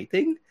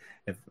exciting,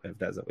 if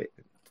there's a way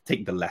to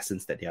take the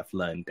lessons that they have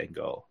learned and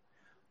go,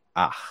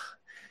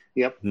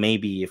 yep,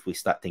 maybe if we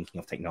start thinking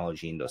of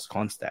technology in those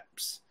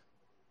concepts.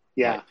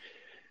 Yeah. Like,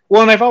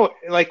 well,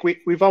 and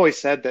we've always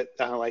said that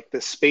like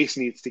the space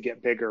needs to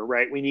get bigger,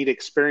 right? We need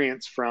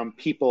experience from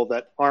people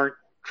that aren't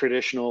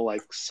traditional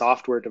like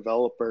software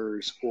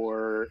developers,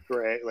 or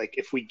right, like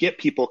if we get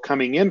people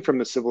coming in from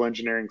the civil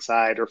engineering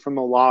side or from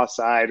the law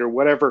side or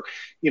whatever,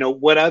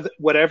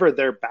 whatever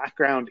their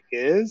background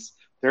is,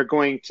 they're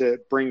going to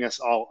bring us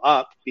all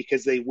up,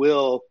 because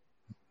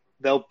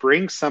they'll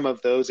bring some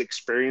of those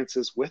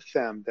experiences with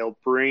them. They'll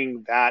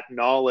bring that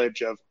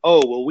knowledge of,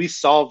 oh, well, we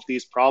solved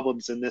these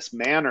problems in this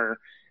manner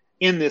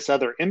in this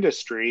other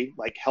industry,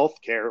 like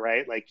healthcare,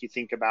 right? Like you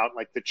think about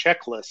like the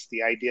checklist,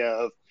 the idea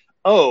of,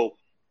 oh,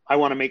 I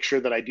want to make sure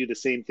that I do the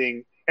same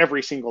thing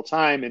every single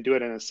time and do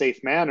it in a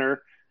safe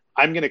manner.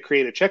 I'm going to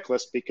create a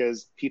checklist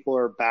because people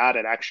are bad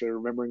at actually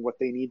remembering what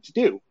they need to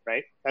do,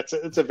 right?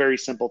 It's a very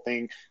simple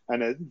thing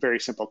and a very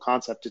simple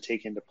concept to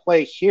take into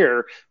play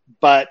here,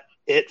 but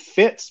it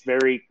fits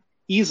very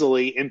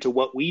easily into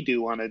what we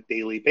do on a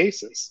daily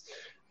basis.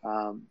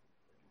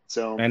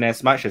 And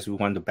as much as we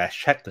want the best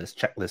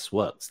checklist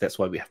works. That's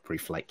why we have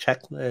pre-flight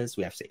checklists,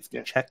 we have safety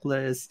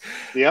checklists.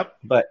 Yep,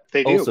 but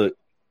they also, do.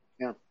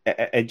 Yeah.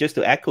 And just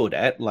to echo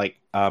that, like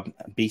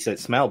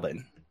BSITS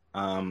Melbourne,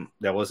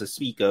 there was a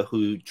speaker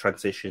who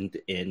transitioned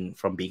in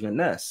from being a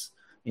nurse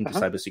into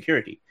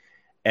cybersecurity,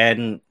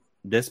 and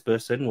this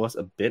person was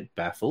a bit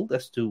baffled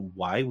as to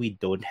why we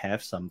don't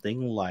have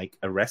something like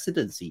a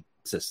residency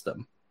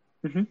system.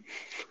 Mm-hmm.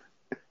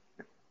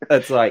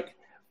 It's like,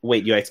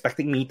 wait, you're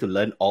expecting me to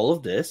learn all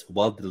of this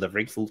while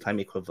delivering full-time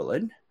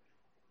equivalent?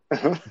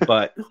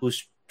 But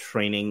who's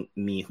training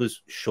me?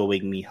 Who's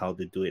showing me how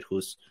to do it?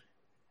 Who's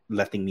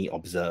letting me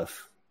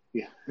observe?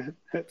 Yeah,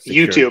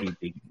 YouTube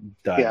being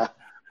done?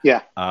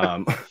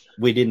 Yeah.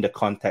 Within the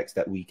context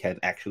that we can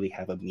actually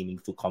have a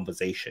meaningful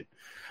conversation.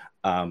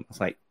 It's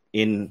like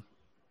in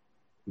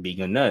being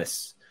a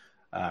nurse.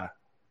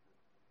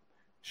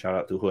 Shout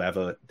out to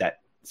whoever that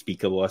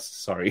speaker was.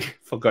 Sorry,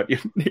 forgot your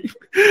name.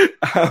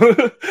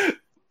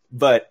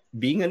 But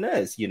being a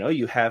nurse,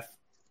 you have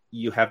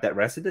that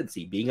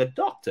residency. Being a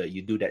doctor,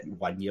 you do that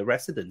 1-year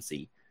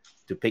residency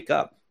to pick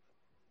up.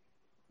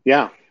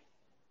 Yeah.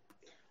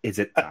 Is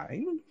it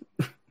time?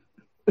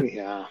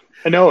 Yeah.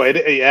 No,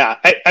 yeah.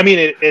 I mean,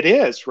 it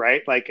is,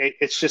 right? Like,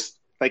 it's just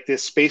like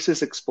this space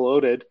has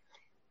exploded,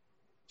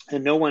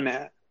 and no one,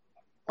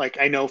 like,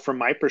 I know from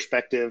my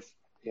perspective,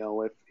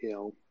 if,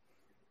 you're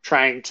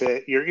trying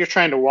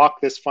to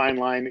walk this fine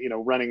line,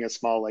 running a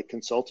small like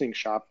consulting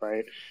shop,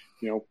 right?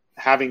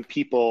 Having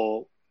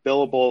people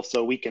billable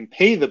so we can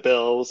pay the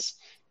bills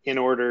in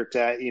order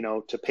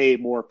to, to pay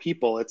more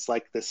people. It's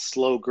like this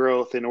slow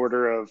growth in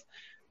order of,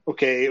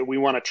 okay, we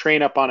want to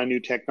train up on a new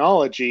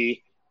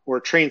technology or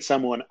train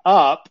someone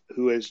up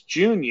who is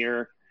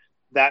junior.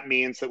 That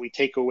means that we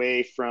take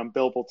away from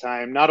billable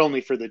time, not only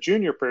for the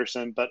junior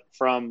person, but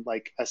from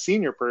like a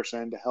senior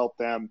person to help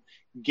them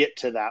get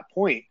to that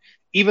point.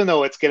 Even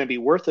though it's going to be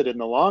worth it in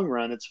the long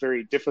run, it's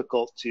very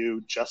difficult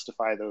to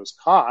justify those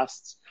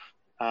costs.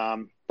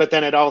 But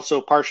then it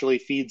also partially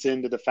feeds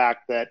into the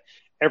fact that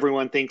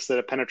everyone thinks that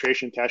a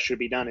penetration test should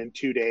be done in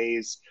 2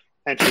 days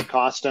and should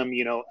cost them,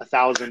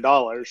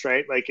 $1,000,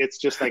 right? Like, it's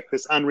just like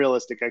this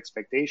unrealistic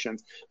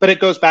expectations. But it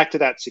goes back to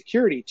that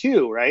security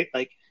too, right?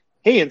 Like,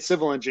 hey, in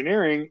civil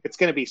engineering, it's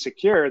going to be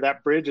secure.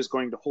 That bridge is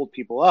going to hold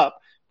people up,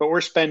 but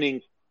we're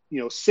spending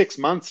 6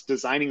 months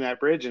designing that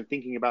bridge and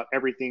thinking about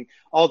everything,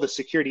 all the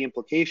security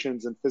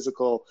implications and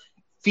physical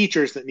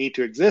features that need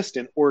to exist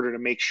in order to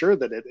make sure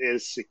that it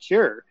is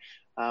secure.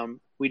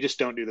 We just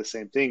don't do the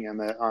same thing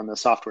on the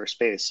software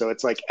space. So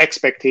it's like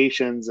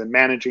expectations and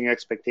managing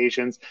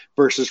expectations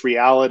versus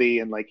reality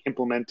and like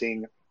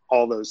implementing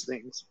all those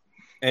things.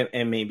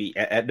 And maybe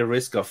at the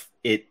risk of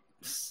it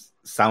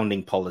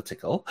sounding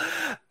political,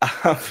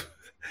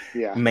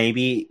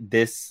 maybe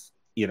this,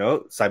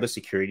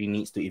 cybersecurity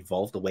needs to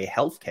evolve the way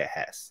healthcare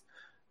has,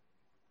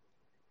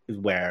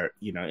 where,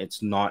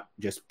 it's not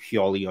just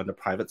purely on the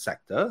private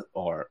sector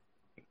or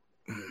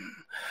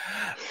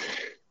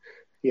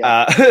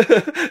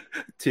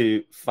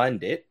to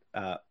fund it,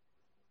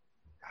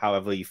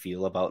 however you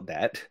feel about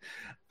that,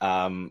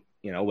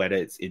 whether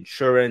it's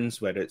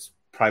insurance, whether it's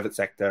private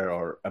sector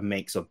or a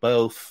mix of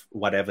both,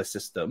 whatever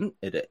system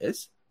it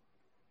is,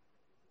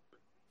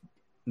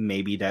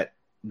 maybe that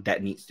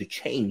needs to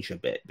change a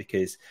bit,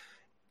 because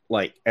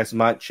like, as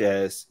much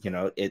as,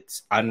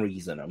 it's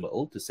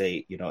unreasonable to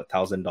say,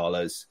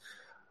 $1,000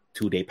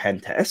 2-day pen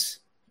test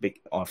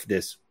of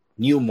this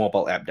new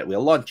mobile app that we're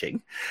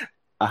launching.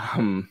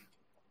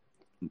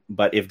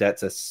 But if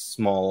that's a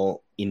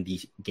small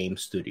indie game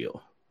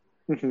studio,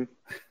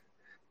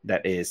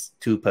 that is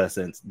 2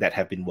 persons that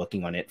have been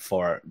working on it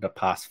for the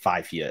past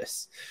 5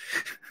 years.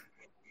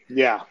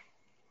 Yeah.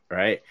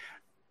 Right.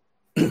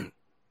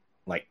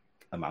 like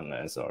Among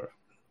Us or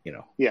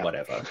Yeah.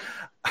 whatever,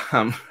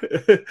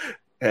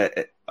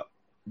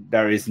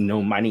 there is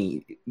no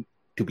money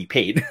to be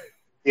paid.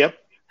 Yep.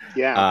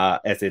 Yeah.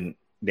 As in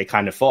they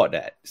can't afford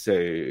that.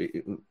 So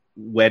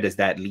where does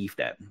that leave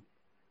them?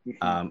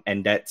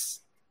 And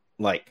that's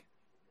like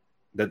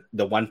the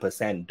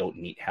 1% don't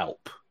need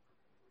help.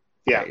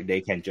 Yeah. Right?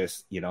 They can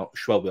just,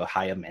 sure, we'll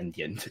hire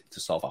Mandiant to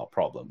solve our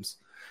problems.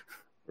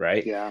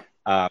 Right? Yeah.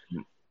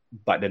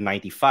 But the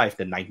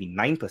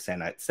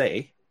 99%, I'd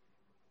say,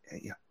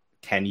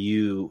 can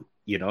you,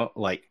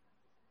 like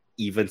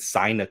even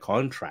sign a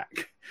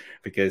contract?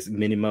 Because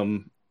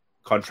minimum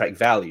contract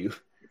value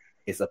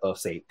is above,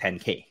 say,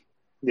 10K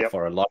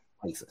for a lot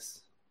of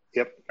places.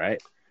 Yep.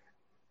 Right.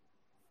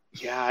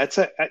 Yeah, it's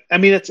a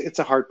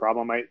hard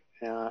problem.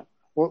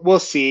 We'll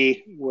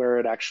see where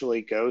it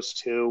actually goes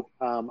to.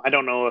 I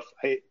don't know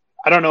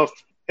if,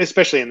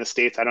 especially in the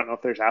States, I don't know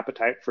if there's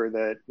appetite for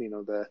the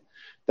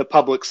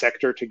public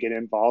sector to get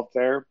involved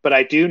there. But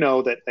I do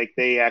know that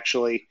they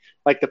actually,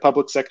 the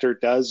public sector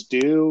does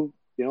do,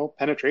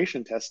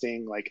 penetration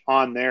testing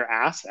on their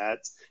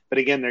assets. But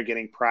again, they're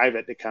getting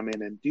private to come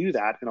in and do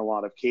that in a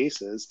lot of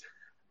cases.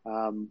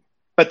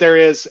 But there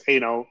is,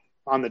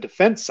 on the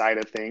defense side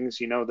of things,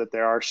 that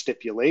there are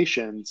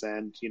stipulations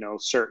and,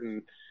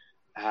 certain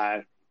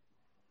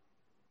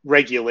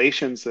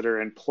regulations that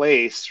are in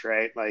place,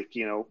 right?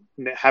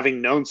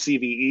 Having known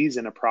CVEs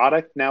in a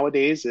product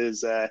nowadays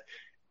is a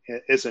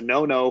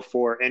no-no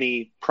for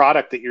any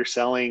product that you're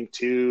selling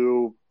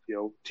to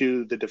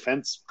the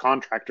defense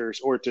contractors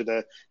or to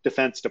the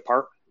Defense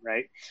Department,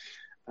 right?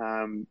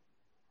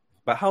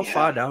 But how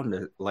far down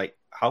the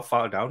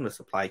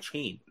supply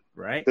chain,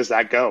 right? Does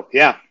that go?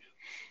 Yeah.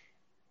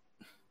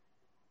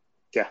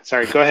 Yeah.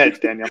 Sorry. Go ahead,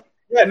 Daniel.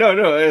 Yeah,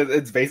 no.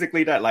 It's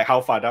basically that. Like,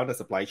 how far down the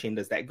supply chain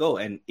does that go?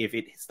 And if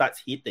it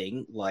starts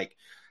hitting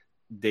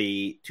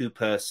the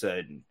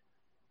 2-person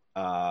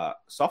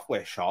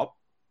software shop,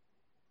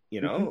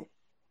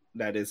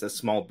 that is a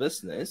small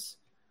business,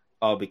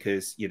 or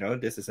because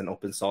this is an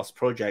open source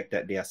project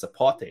that they are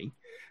supporting.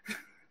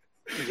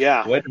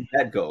 Yeah. Where does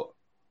that go?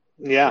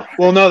 Yeah.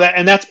 Well, no,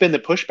 that's been the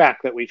pushback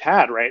that we've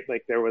had, right?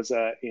 There was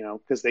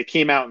because they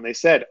came out and they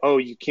said, oh,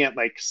 you can't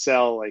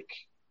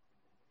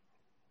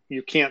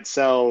you can't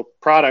sell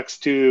products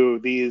to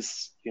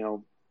these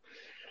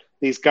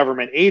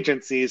government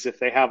agencies if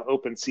they have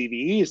open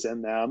CVEs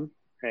in them,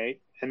 right?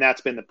 And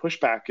that's been the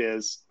pushback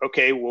is,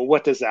 okay, well,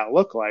 what does that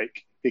look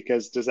like?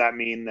 Because does that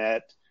mean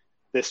that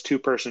this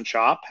 2-person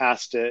shop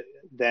has to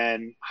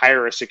then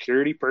hire a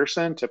security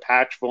person to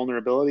patch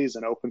vulnerabilities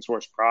in open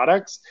source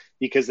products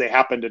because they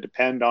happen to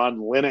depend on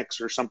Linux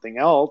or something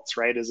else,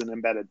 right, as an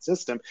embedded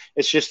system?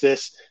 It's just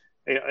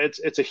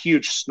it's a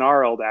huge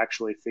snarl to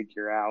actually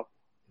figure out.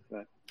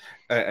 But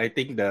I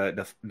think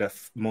the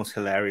most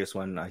hilarious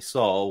one I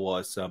saw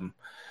was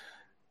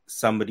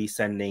somebody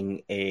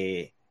sending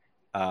a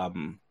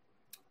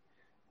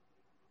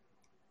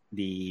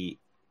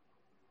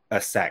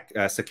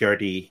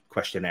security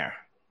questionnaire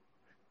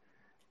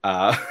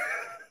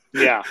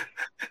yeah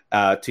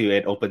to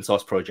an open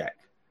source project,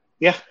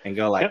 and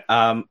go like,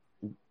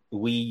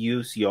 we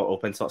use your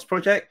open source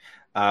project,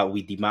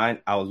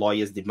 our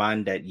lawyers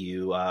demand that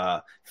you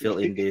fill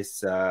in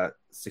this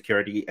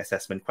security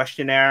assessment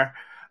questionnaire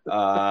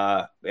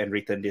and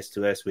return this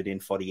to us within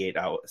 48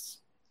 hours.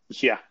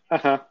 Yeah.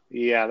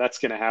 Yeah, that's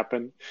going to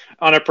happen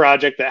on a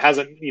project that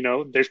hasn't,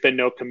 there's been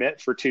no commit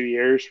for 2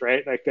 years,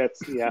 right?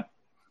 That's, yeah.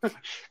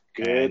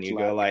 Good. And you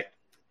go like,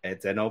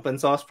 it's an open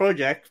source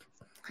project.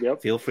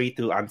 Yep. Feel free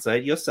to answer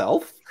it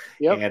yourself.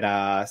 Yep.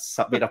 And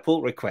submit a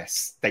pull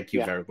request. Thank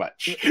you very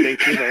much.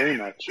 Thank you very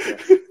much. Yeah.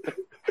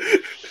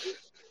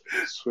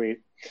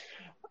 Sweet.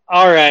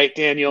 All right,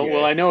 Daniel. Yeah.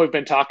 Well, I know we've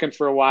been talking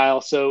for a while,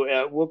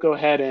 so we'll go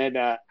ahead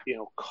and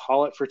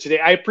call it for today.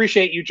 I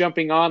appreciate you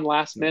jumping on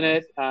last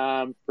minute.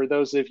 For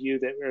those of you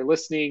that are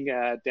listening,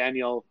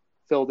 Daniel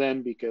filled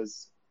in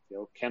because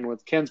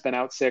Ken's been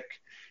out sick,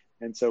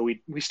 and so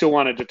we still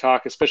wanted to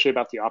talk, especially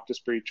about the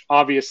Optus breach,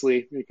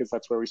 obviously, because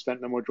that's where we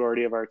spent the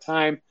majority of our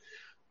time.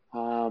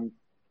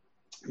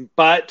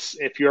 But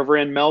if you're ever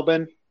in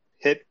Melbourne,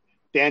 hit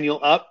Daniel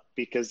up,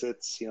 because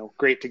it's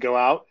great to go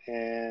out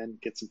and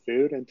get some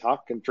food and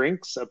talk and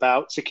drinks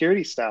about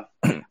security stuff.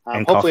 And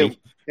hopefully,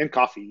 coffee. And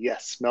coffee.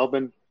 Yes,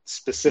 Melbourne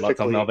specifically.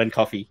 Lots of Melbourne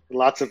coffee.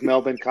 Lots of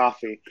Melbourne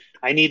coffee.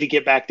 I need to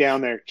get back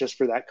down there just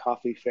for that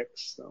coffee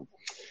fix. So,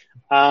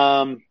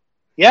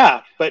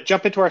 but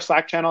jump into our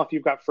Slack channel if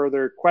you've got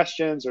further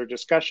questions or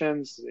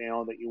discussions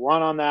that you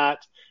want on that.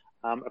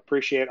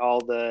 Appreciate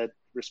all the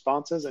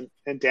responses,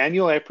 and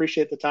Daniel, I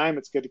appreciate the time.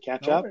 It's good to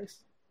catch up.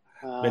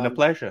 Been a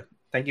pleasure.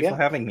 Thank you for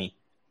having me.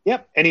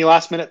 Yep. Any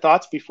last minute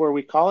thoughts before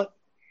we call it?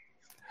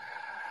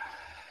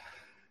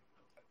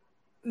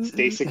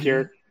 Stay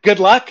secure.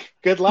 Good luck.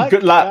 Good luck.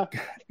 Good luck.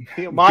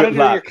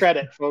 Monitor your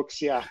credit, folks.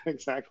 Yeah,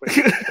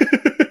 exactly.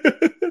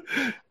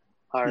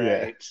 All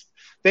right.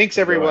 Thanks,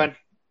 everyone.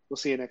 We'll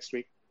see you next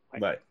week.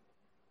 Bye.